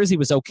 Darren Rizzi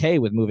was okay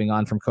with moving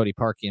on from Cody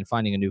Parkey and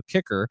finding a new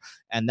kicker,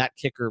 and that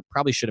kicker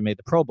probably should have made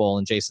the Pro Bowl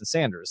in Jason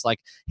Sanders. Like,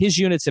 his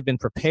units have been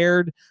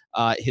prepared.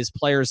 His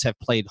players have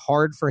played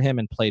hard for him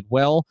and played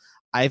well.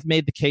 I've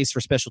made the case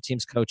for special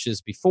teams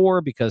coaches before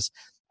because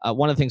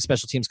one of the things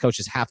special teams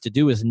coaches have to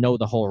do is know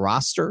the whole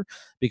roster,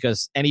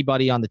 because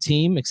anybody on the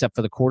team, except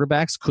for the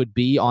quarterbacks, could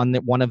be on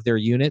one of their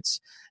units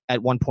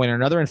at one point or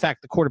another. In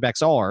fact, the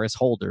quarterbacks are as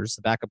holders,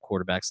 the backup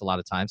quarterbacks a lot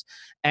of times.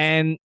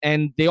 And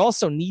they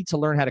also need to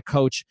learn how to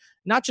coach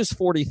not just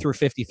 40 through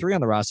 53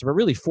 on the roster, but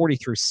really 40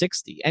 through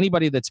 60.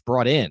 Anybody that's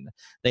brought in,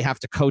 they have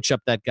to coach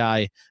up that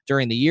guy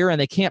during the year, and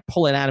they can't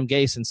pull in Adam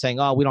Gase and saying,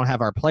 oh, we don't have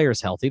our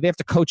players healthy. They have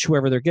to coach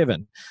whoever they're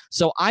given.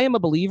 So I am a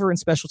believer in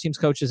special teams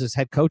coaches as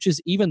head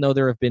coaches, even though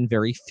there have been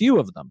very few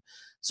of them.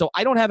 So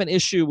I don't have an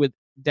issue with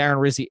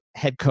Darren Rizzi,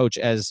 head coach,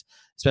 as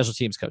special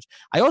teams coach.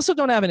 I also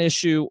don't have an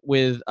issue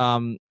with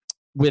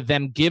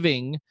them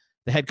giving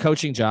the head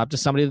coaching job to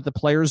somebody that the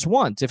players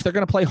want. If they're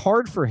going to play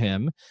hard for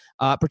him,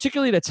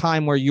 particularly at a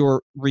time where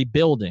you're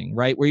rebuilding,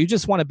 right, where you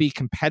just want to be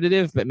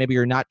competitive, but maybe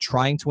you're not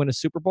trying to win a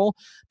Super Bowl,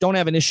 don't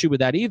have an issue with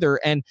that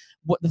either. And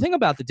the thing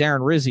about the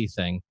Darren Rizzi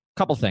thing, a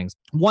couple things.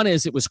 One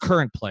is it was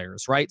current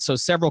players, right? So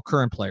several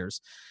current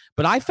players.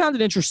 But I found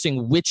it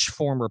interesting which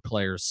former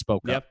players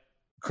spoke up.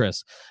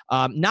 Chris,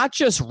 not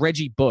just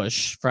Reggie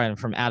Bush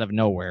from out of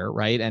nowhere,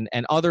 right?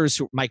 And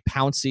others, Mike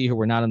Pouncey, who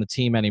were not on the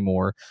team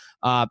anymore.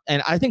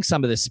 And I think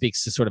some of this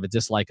speaks to sort of a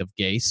dislike of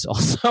Gase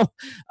also.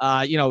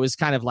 It was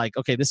kind of like,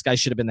 okay, this guy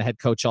should have been the head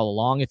coach all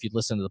along if you'd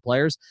listen to the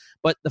players.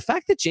 But the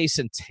fact that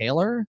Jason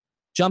Taylor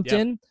jumped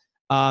in,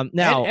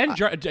 now,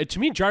 to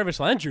me,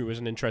 Jarvis Landry was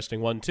an interesting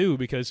one too,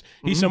 because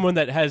he's someone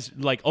that has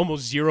like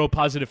almost zero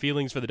positive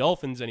feelings for the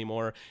Dolphins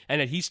anymore,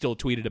 and that he still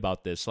tweeted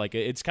about this. Like,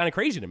 it's kind of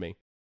crazy to me.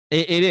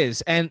 It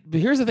is. And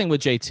here's the thing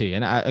with JT.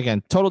 And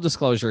again, total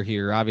disclosure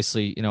here.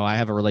 Obviously, I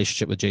have a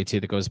relationship with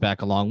JT that goes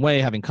back a long way,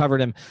 having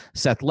covered him.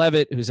 Seth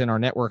Levitt, who's in our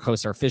network,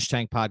 hosts our Fish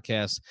Tank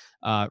podcast,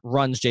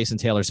 runs Jason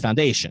Taylor's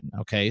foundation.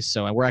 Okay.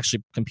 So we're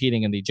actually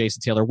competing in the Jason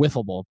Taylor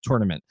Wiffle Bowl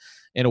tournament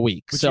in a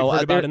week. Which you've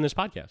heard about in this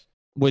podcast.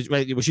 Which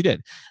you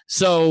did.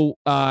 So,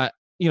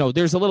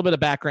 there's a little bit of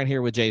background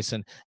here with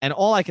Jason. And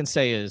all I can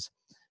say is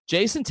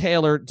Jason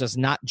Taylor does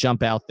not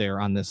jump out there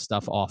on this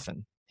stuff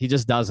often. He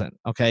just doesn't.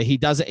 Okay. He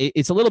doesn't.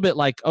 It's a little bit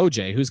like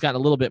OJ, who's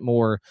gotten a little bit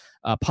more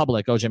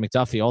public. OJ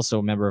McDuffie, also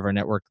a member of our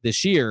network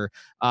this year.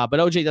 But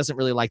OJ doesn't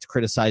really like to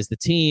criticize the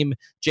team.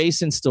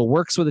 Jason still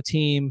works with the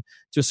team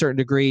to a certain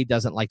degree,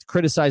 doesn't like to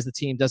criticize the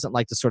team, doesn't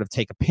like to sort of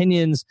take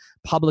opinions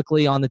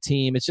publicly on the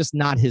team. It's just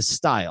not his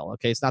style.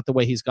 Okay. It's not the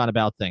way he's gone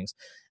about things.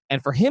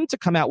 And for him to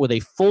come out with a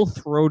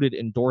full-throated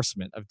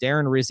endorsement of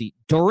Darren Rizzi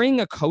during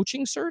a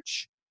coaching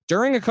search,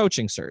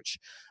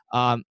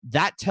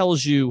 that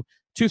tells you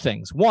two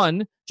things.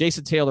 One,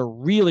 Jason Taylor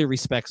really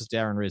respects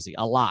Darren Rizzi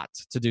a lot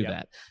to do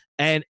that.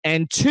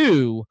 And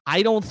two,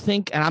 I don't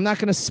think, and I'm not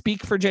going to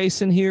speak for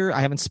Jason here.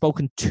 I haven't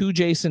spoken to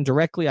Jason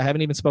directly. I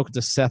haven't even spoken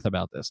to Seth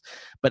about this.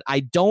 But I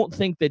don't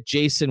think that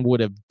Jason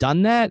would have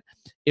done that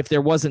if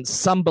there wasn't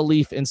some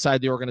belief inside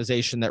the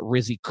organization that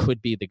Rizzi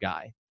could be the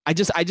guy. I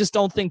just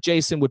don't think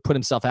Jason would put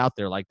himself out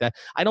there like that.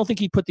 I don't think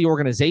he put the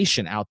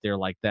organization out there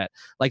like that,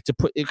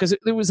 because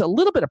there was a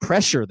little bit of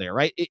pressure there,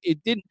 right?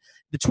 It didn't.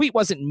 The tweet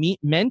wasn't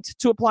meant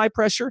to apply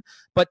pressure,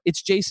 but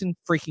it's Jason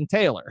freaking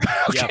Taylor,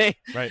 okay?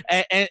 Yeah,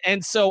 right.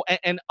 And so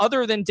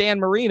other than Dan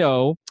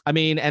Marino, I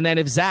mean, and then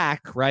if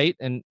Zach, right,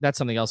 and that's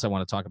something else I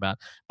want to talk about.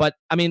 But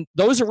I mean,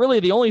 those are really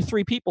the only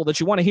three people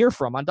that you want to hear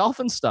from on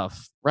Dolphins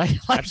stuff, right?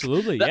 Like,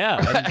 absolutely,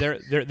 yeah.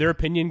 And their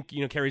opinion,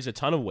 carries a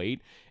ton of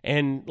weight,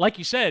 and like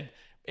you said,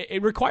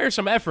 it requires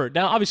some effort.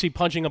 Now, obviously,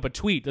 punching up a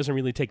tweet doesn't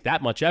really take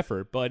that much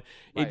effort, but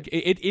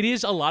it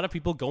is a lot of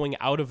people going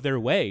out of their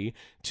way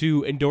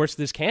to endorse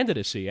this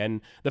candidacy. And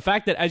the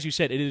fact that, as you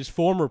said, it is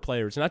former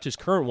players, not just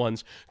current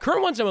ones.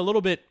 Current ones I'm a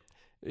little bit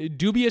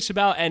dubious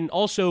about, and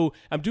also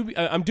I'm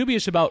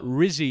dubious about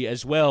Rizzi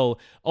as well,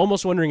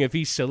 almost wondering if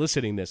he's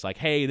soliciting this, like,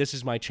 hey, this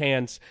is my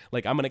chance,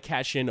 like, I'm going to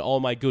cash in all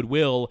my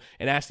goodwill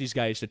and ask these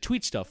guys to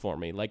tweet stuff for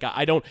me. Like,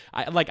 I don't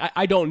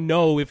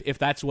know if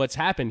that's what's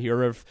happened here,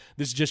 or if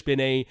this has just been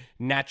a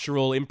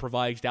natural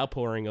improvised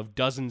outpouring of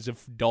dozens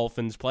of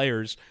Dolphins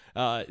players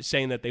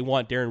saying that they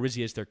want Darren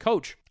Rizzi as their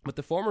coach. But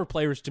the former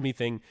players to me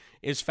thing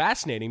is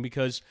fascinating,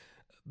 because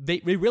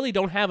they really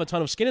don't have a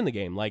ton of skin in the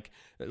game. Like,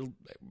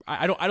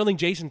 I don't think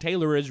Jason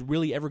Taylor has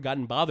really ever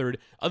gotten bothered,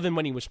 other than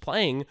when he was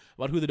playing,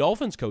 about who the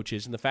Dolphins coach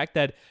is, and the fact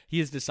that he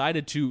has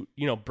decided to,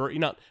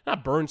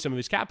 not burn some of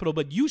his capital,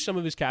 but use some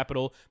of his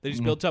capital that he's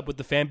built up with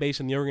the fan base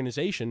and the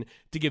organization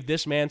to give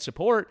this man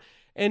support.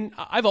 And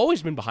I've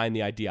always been behind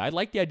the idea. I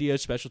like the idea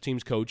of special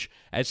teams coach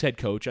as head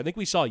coach. I think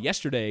we saw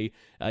yesterday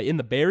in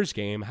the Bears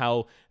game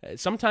how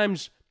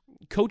sometimes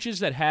coaches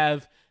that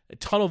have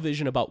tunnel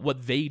vision about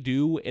what they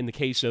do, in the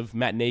case of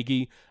Matt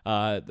Nagy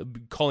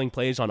calling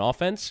plays on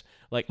offense,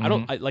 like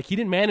he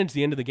didn't manage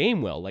the end of the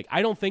game well. Like,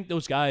 I don't think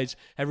those guys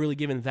have really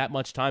given that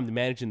much time to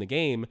managing the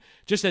game,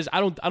 just as I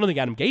don't think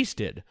Adam Gase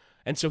did.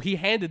 And so he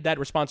handed that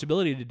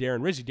responsibility to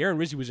Darren Rizzi. Darren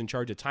Rizzi was in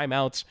charge of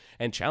timeouts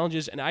and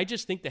challenges, and I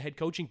just think the head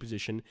coaching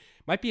position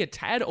might be a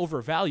tad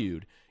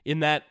overvalued, in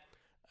that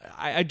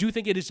I do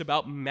think it is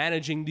about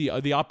managing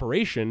the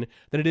operation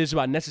than it is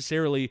about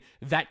necessarily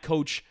that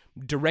coach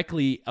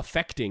directly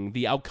affecting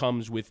the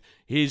outcomes with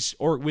his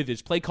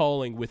play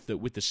calling, with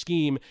the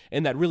scheme,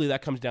 and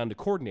that comes down to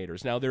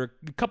coordinators. Now, there are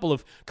a couple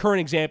of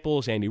current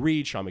examples: Andy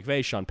Reid, Sean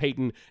McVay, Sean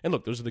Payton, and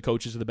look, those are the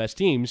coaches of the best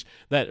teams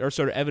that are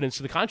sort of evidence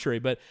to the contrary.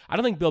 But I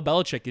don't think Bill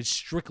Belichick is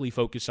strictly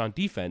focused on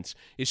defense,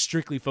 is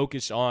strictly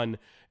focused on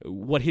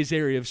what his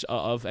area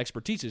of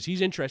expertise is.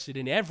 He's interested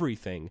in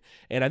everything,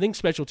 and I think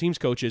special teams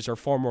coaches are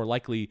far more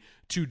likely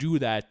to do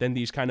that than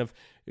these kind of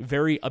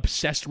very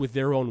obsessed with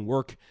their own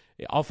work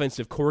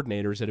offensive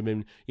coordinators that have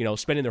been,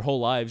 spending their whole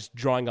lives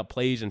drawing up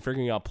plays and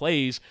figuring out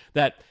plays,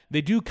 that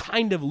they do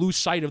kind of lose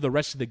sight of the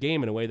rest of the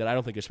game in a way that I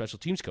don't think a special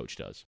teams coach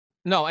does.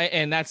 No,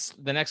 and that's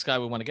the next guy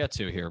we want to get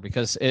to here,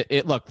 because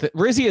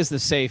Rizzi is the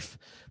safe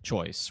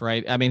choice,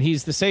 right? I mean,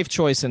 he's the safe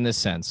choice in this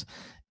sense.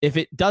 If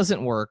it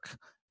doesn't work,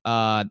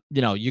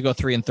 you go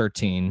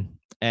 3-13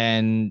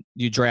 and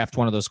you draft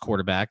one of those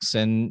quarterbacks,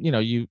 and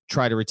you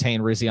try to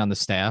retain Rizzi on the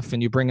staff,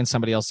 and you bring in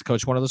somebody else to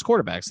coach one of those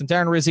quarterbacks. And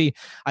Darren Rizzi,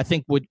 I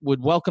think, would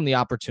welcome the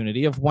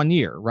opportunity of 1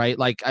 year, right?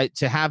 Like,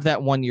 to have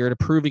that 1 year to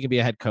prove he can be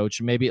a head coach,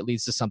 and maybe it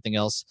leads to something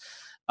else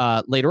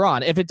later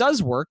on. If it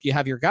does work, you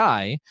have your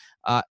guy,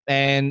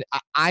 and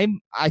I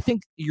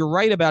think you're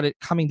right about it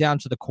coming down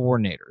to the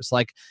coordinators.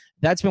 Like,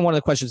 that's been one of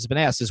the questions that's been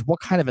asked, is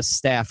what kind of a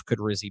staff could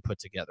Rizzi put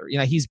together?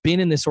 He's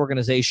been in this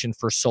organization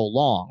for so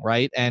long,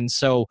 right? And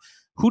so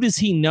who does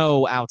he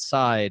know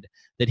outside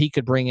that he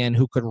could bring in,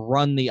 who could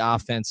run the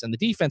offense and the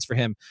defense for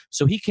him,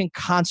 so he can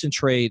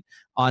concentrate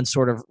on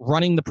sort of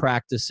running the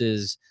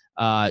practices,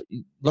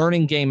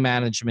 learning game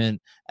management,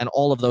 and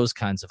all of those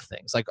kinds of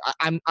things. Like,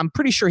 I'm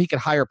pretty sure he could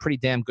hire a pretty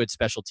damn good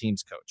special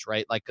teams coach,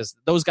 right? Like, because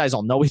those guys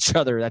all know each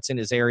other. That's in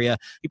his area.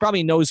 He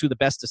probably knows who the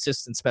best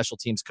assistant special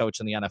teams coach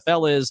in the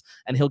NFL is,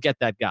 and he'll get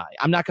that guy.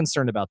 I'm not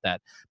concerned about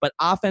that. But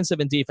offensive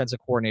and defensive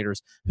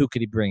coordinators, who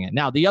could he bring in?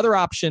 Now, the other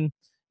option,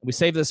 we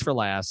save this for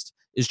last,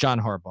 is John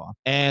Harbaugh.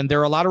 And there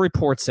are a lot of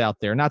reports out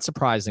there, not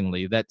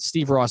surprisingly, that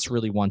Steve Ross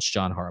really wants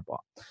John Harbaugh.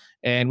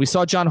 And we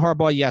saw John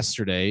Harbaugh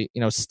yesterday,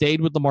 stayed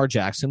with Lamar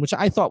Jackson, which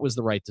I thought was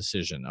the right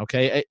decision.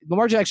 Okay.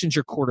 Lamar Jackson's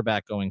your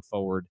quarterback going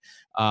forward.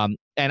 And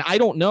I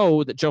don't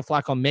know that Joe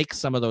Flacco makes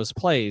some of those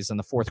plays in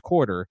the fourth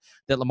quarter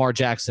that Lamar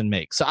Jackson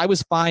makes. So I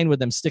was fine with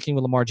them sticking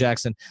with Lamar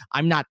Jackson.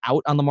 I'm not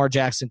out on Lamar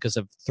Jackson because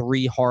of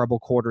 3 horrible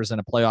quarters in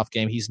a playoff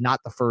game. He's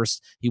not the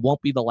first. He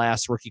won't be the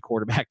last rookie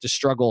quarterback to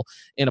struggle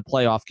in a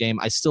playoff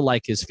game. I still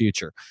like his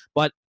future.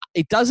 But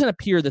it doesn't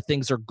appear that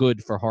things are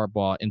good for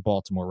Harbaugh in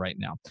Baltimore right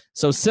now.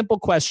 So, simple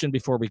question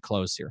before we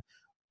close here.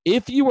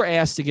 If you were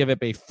asked to give up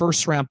a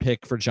first-round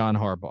pick for John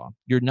Harbaugh,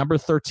 your number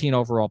 13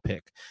 overall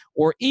pick,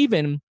 or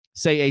even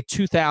say a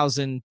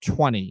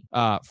 2020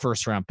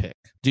 first round pick?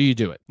 Do you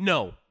do it?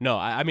 No.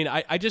 I mean,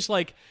 I just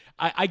like,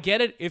 I get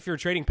it if you're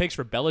trading picks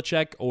for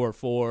Belichick or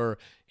for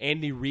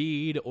Andy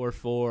Reid or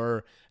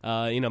for,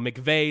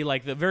 McVay,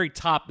 like the very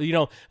top,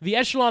 the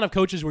echelon of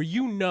coaches where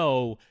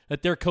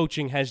that their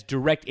coaching has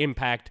direct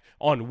impact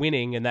on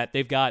winning and that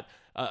they've got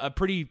a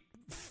pretty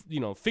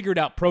figured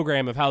out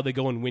program of how they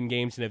go and win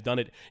games and have done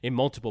it in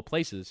multiple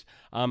places.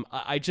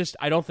 I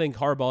don't think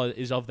Harbaugh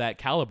is of that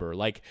caliber.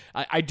 Like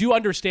I do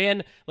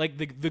understand like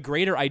the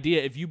greater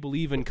idea if you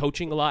believe in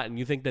coaching a lot and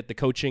you think that the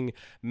coaching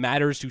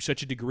matters to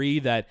such a degree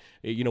that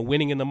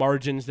winning in the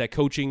margins, that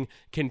coaching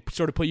can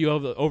sort of put you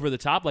over the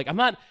top. Like I'm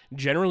not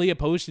generally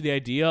opposed to the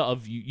idea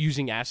of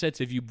using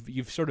assets if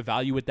you sort of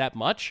value it that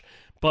much,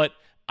 but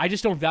I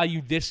just don't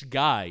value this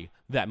guy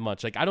that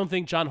much. Like I don't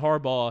think John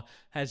Harbaugh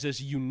has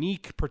this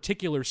unique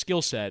particular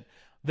skill set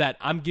that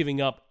I'm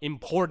giving up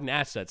important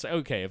assets.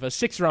 Okay, if a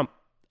six round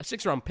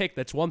pick,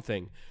 that's one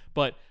thing,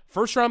 but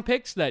first round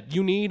picks that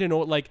you need, and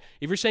like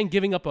if you're saying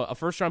giving up a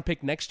first round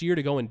pick next year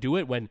to go and do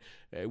it when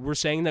we're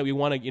saying that we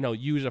want to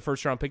use a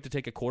first round pick to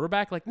take a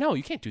quarterback, like no,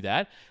 you can't do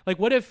that. Like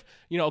what if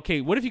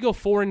what if you go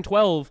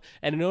 4-12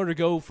 and in order to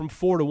go from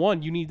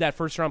 4-1 you need that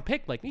first round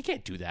pick? Like you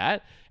can't do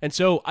that. And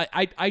so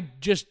I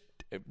just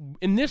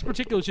in this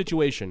particular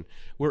situation,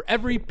 where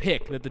every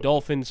pick that the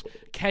Dolphins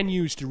can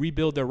use to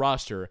rebuild their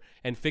roster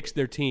and fix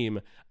their team,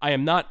 I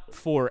am not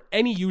for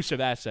any use of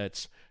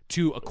assets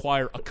to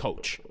acquire a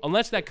coach.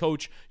 Unless that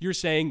coach, you're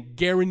saying,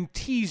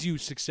 guarantees you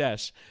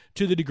success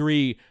to the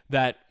degree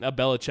that a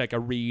Belichick, a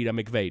Reid, a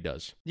McVay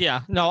does.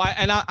 Yeah, no,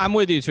 I'm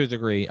with you to a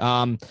degree.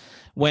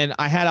 When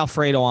I had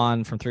Alfredo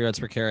on from 3 yards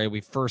per carry,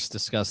 we first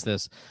discussed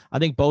this. I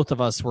think both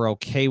of us were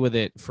okay with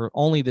it for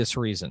only this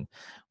reason.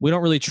 We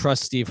don't really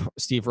trust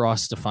Steve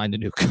Ross to find a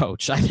new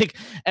coach. I think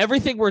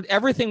everything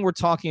we're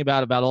talking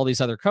about all these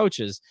other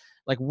coaches,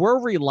 like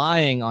we're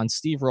relying on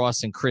Steve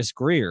Ross and Chris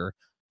Greer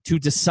to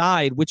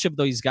decide which of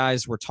these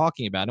guys we're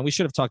talking about. And we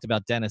should have talked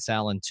about Dennis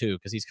Allen too,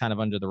 because he's kind of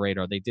under the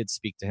radar. They did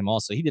speak to him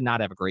also. He did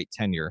not have a great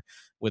tenure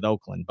with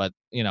Oakland, but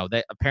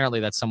apparently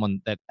that's someone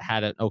that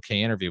had an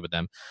okay interview with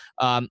them.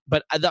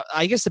 But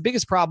I guess the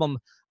biggest problem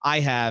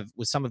I have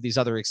with some of these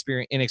other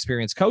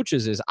inexperienced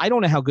coaches is I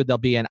don't know how good they'll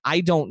be, and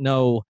I don't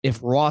know if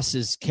Ross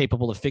is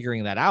capable of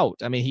figuring that out.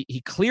 I mean,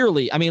 he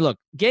clearly, look,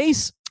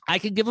 Gase, I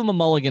could give him a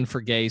mulligan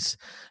for Gase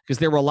because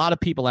there were a lot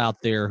of people out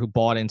there who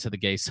bought into the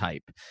Gase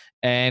hype.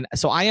 And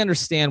so I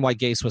understand why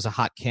Gase was a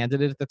hot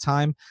candidate at the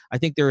time. I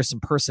think there are some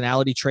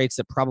personality traits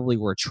that probably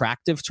were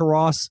attractive to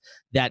Ross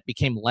that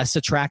became less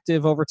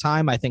attractive over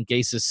time. I think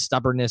Gase's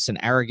stubbornness and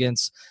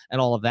arrogance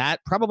and all of that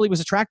probably was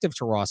attractive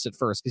to Ross at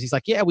first because he's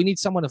like, yeah, we need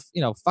someone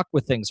to, fuck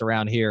with things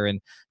around here and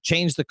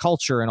change the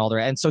culture and all that.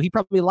 And so he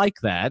probably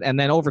liked that. And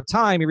then over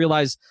time, he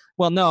realized,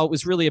 well, no, it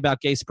was really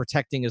about Gase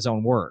protecting his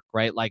own work,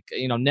 right? Like,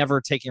 never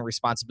taking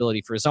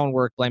responsibility for his own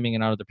work, blaming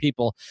it on other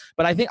people.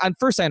 But I think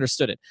first I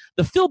understood it.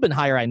 The Philbin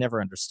hire, I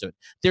never understood.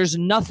 There's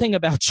nothing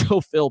about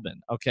Joe Philbin,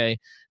 okay,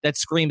 that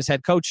screams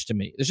head coach to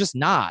me. There's just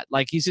not.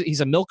 Like he's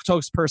a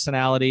milquetoast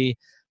personality.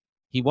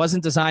 He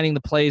wasn't designing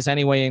the plays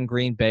anyway in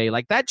Green Bay.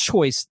 Like that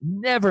choice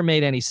never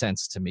made any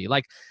sense to me.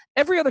 Like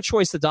every other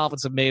choice the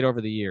Dolphins have made over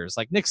the years,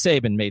 like Nick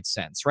Saban made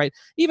sense, right?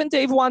 Even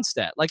Dave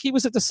Wannstedt, like he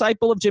was a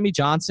disciple of Jimmy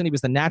Johnson. He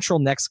was the natural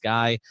next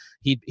guy.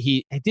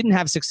 He didn't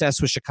have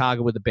success with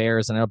Chicago with the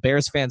Bears, and I know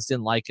Bears fans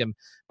didn't like him,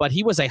 but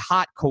he was a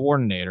hot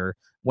coordinator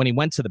when he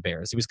went to the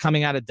Bears. He was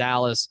coming out of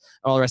Dallas,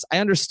 all the rest. I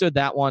understood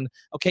that one.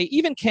 Okay,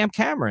 even Cam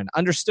Cameron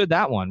understood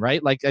that one,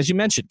 right? Like, as you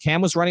mentioned, Cam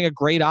was running a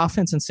great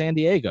offense in San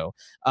Diego.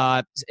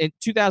 In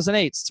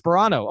 2008,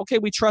 Sperano. Okay,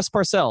 we trust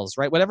Parcells,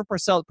 right? Whatever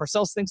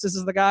Parcells thinks this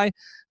is the guy,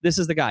 this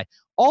is the guy.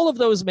 All of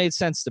those made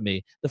sense to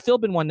me. The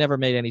Philbin one never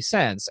made any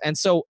sense. And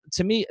so,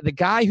 to me, the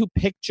guy who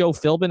picked Joe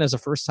Philbin as a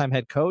first-time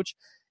head coach,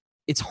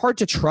 it's hard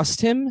to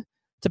trust him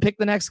to pick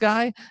the next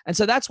guy. And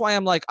so that's why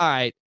I'm like, all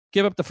right,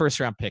 give up the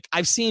first-round pick.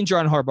 I've seen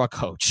John Harbaugh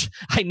coach.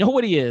 I know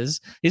what he is.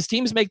 His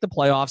teams make the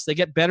playoffs. They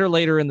get better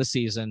later in the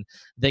season.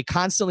 They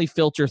constantly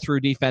filter through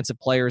defensive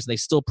players. They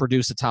still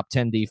produce a top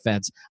 10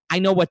 defense. I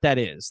know what that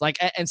is. Like,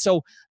 and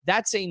so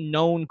that's a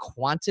known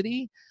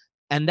quantity,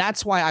 and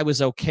that's why I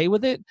was okay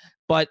with it.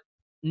 But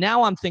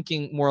now I'm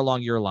thinking more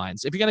along your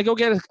lines. If you're going to go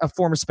get a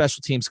former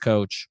special teams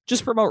coach,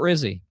 just promote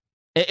Rizzi.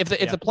 If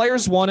the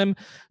players want him,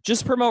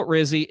 just promote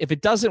Rizzi. If it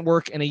doesn't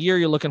work in a year,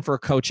 you're looking for a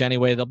coach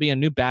anyway. There'll be a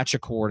new batch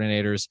of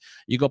coordinators.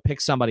 You go pick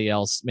somebody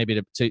else,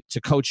 maybe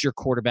to coach your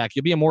quarterback.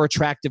 You'll be a more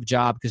attractive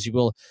job because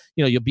you'll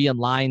be in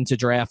line to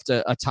draft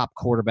a top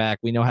quarterback.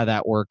 We know how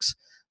that works.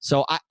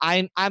 So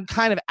I'm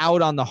kind of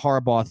out on the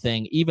Harbaugh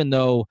thing, even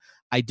though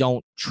I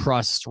don't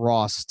trust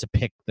Ross to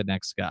pick the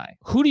next guy.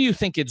 Who do you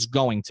think it's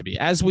going to be?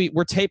 As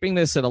we're taping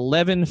this at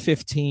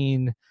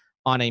 11:15.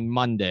 On a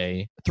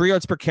Monday, 3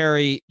 yards per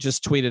carry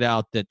just tweeted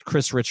out that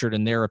Chris Richard,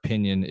 in their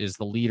opinion, is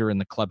the leader in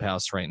the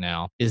clubhouse right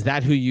now. Is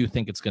that who you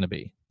think it's going to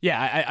be?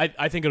 Yeah,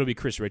 I think it'll be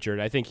Chris Richard.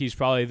 I think he's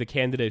probably the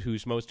candidate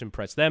who's most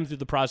impressed them through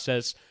the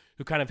process,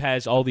 who kind of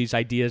has all these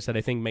ideas that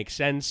I think make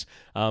sense.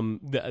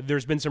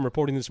 There's been some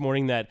reporting this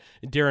morning that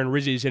Darren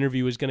Rizzi's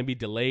interview is going to be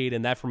delayed,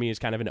 and that for me is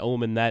kind of an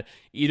omen that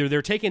either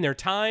they're taking their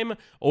time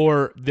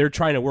or they're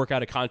trying to work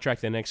out a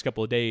contract in the next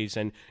couple of days,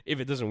 and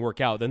if it doesn't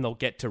work out, then they'll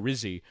get to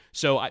Rizzi.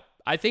 So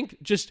I think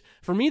just,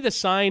 for me, the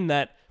sign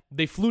that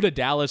they flew to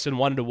Dallas and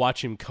wanted to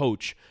watch him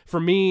coach, for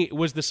me,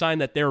 was the sign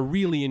that they're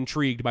really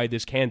intrigued by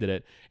this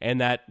candidate and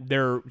that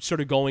they're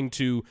sort of going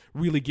to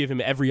really give him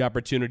every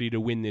opportunity to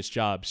win this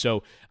job.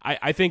 So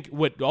I think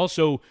what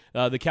also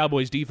the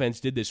Cowboys defense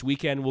did this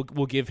weekend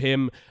will give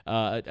him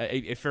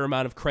a fair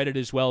amount of credit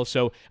as well.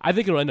 So I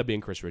think it'll end up being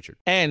Chris Richard.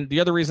 And the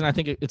other reason I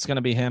think it's going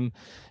to be him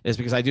is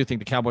because I do think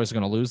the Cowboys are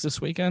going to lose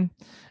this weekend.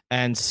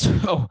 And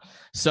so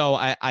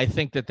I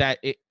think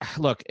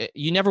look,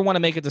 you never want to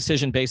make a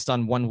decision based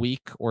on 1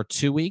 week or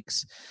 2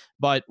 weeks,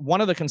 but one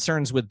of the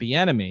concerns with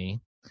Bieniemy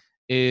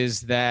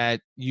is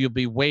that you'll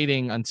be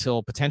waiting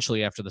until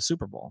potentially after the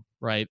Super Bowl,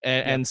 right?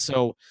 And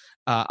so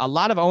a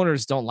lot of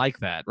owners don't like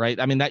that, right?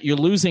 I mean, that you're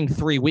losing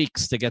 3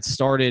 weeks to get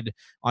started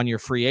on your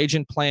free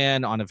agent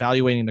plan, on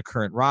evaluating the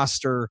current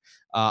roster,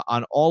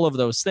 on all of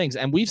those things.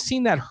 And we've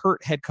seen that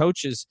hurt head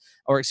coaches,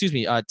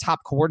 top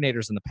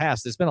coordinators in the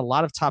past. There's been a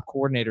lot of top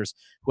coordinators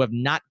who have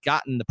not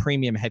gotten the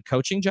premium head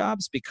coaching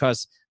jobs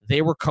because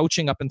they were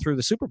coaching up and through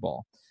the Super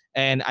Bowl.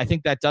 And I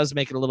think that does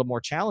make it a little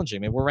more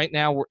challenging. I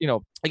mean,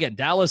 again,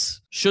 Dallas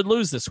should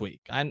lose this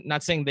week. I'm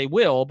not saying they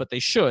will, but they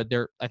should.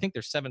 I think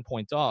they're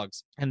 7-point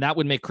dogs. And that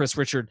would make Chris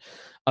Richard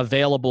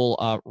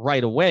available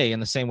right away in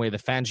the same way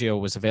that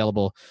Fangio was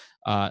available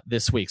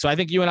this week. So I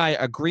think you and I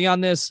agree on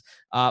this.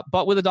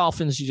 But with the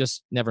Dolphins, you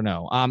just never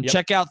know.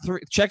 Check out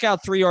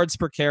 3 yards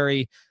per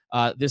carry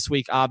this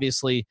week,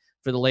 obviously,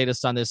 for the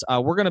latest on this.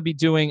 We're going to be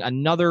doing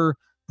another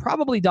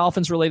probably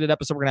Dolphins-related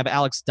episode. We're going to have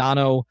Alex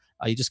Dono.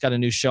 He just got a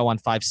new show on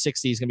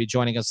 560. He's going to be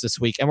joining us this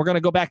week. And we're going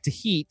to go back to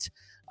Heat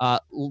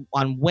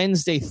on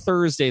Wednesday,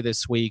 Thursday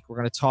this week. We're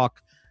going to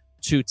talk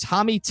to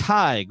Tommy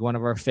Tighe, one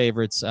of our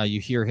favorites. You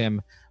hear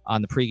him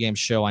on the pregame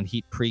show on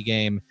Heat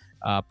pregame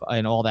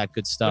and all that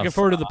good stuff. Looking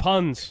forward to the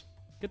puns.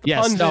 Get the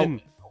puns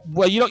in.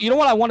 Well, you know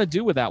what I want to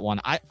do with that one?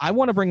 I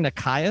want to bring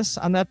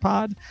Nikias on that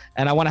pod,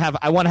 and I want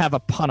to have a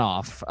pun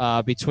off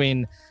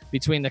between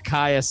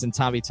Nikias and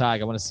Tommy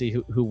Tighe. I want to see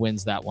who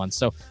wins that one.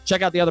 So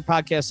check out the other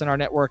podcasts in our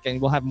network, and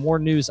we'll have more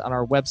news on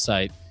our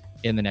website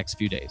in the next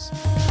few days.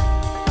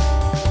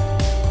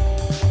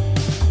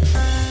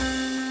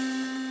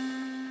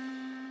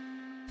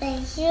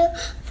 Thank you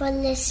for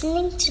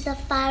listening to the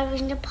Fire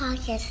Ringer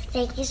Podcast.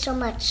 Thank you so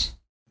much.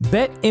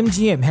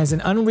 BetMGM has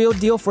an unreal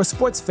deal for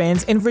sports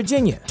fans in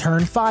Virginia.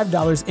 Turn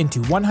 $5 into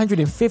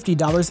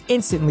 $150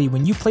 instantly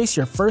when you place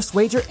your first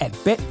wager at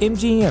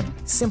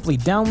BetMGM. Simply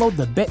download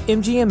the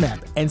BetMGM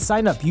app and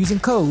sign up using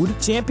code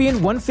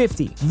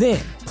Champion150. Then,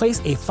 place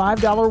a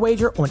 $5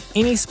 wager on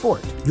any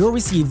sport. You'll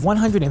receive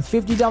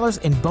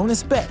 $150 in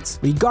bonus bets,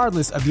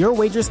 regardless of your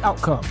wager's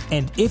outcome.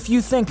 And if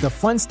you think the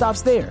fun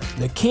stops there,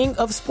 the king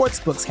of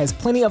sportsbooks has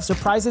plenty of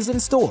surprises in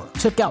store.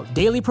 Check out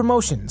daily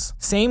promotions,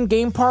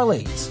 same-game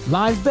parlays,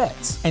 live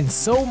bets, and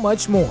so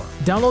much more.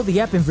 Download the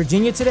app in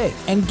Virginia today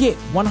and get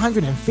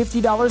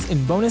 $150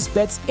 in bonus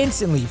bets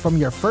instantly from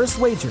your first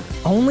wager.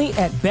 Only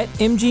at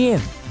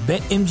BetMGM.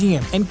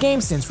 BetMGM and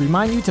GameSense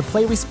remind you to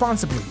play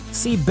responsibly.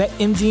 See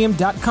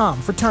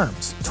BetMGM.com for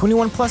terms.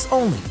 21 plus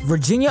only.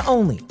 Virginia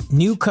only.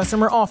 New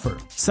customer offer.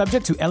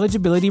 Subject to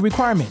eligibility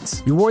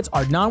requirements. Rewards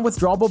are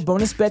non-withdrawable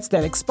bonus bets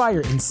that expire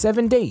in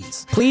 7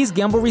 days. Please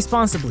gamble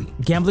responsibly.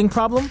 Gambling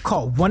problem?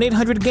 Call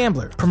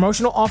 1-800-GAMBLER.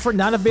 Promotional offer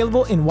not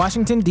available in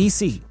Washington,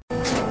 D.C.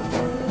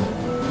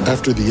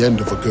 After the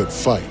end of a good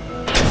fight,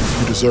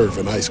 you deserve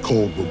an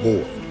ice-cold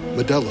reward.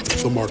 Medalla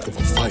is the mark of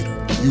a fighter.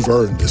 You've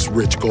earned this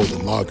rich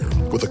golden lager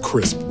with a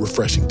crisp,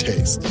 refreshing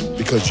taste.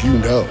 Because you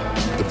know,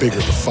 the bigger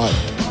the fight,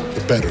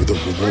 the better the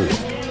reward.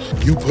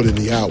 You put in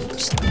the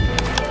hours,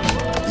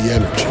 the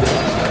energy,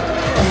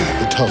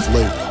 the tough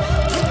labor.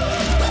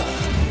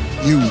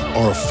 You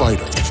are a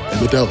fighter,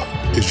 and Medalla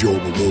is your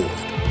reward.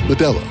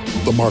 Medalla,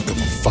 the mark of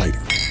a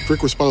fighter.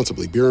 Drink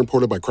responsibly. Beer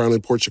imported by Crown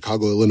Imports,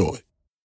 Chicago, Illinois.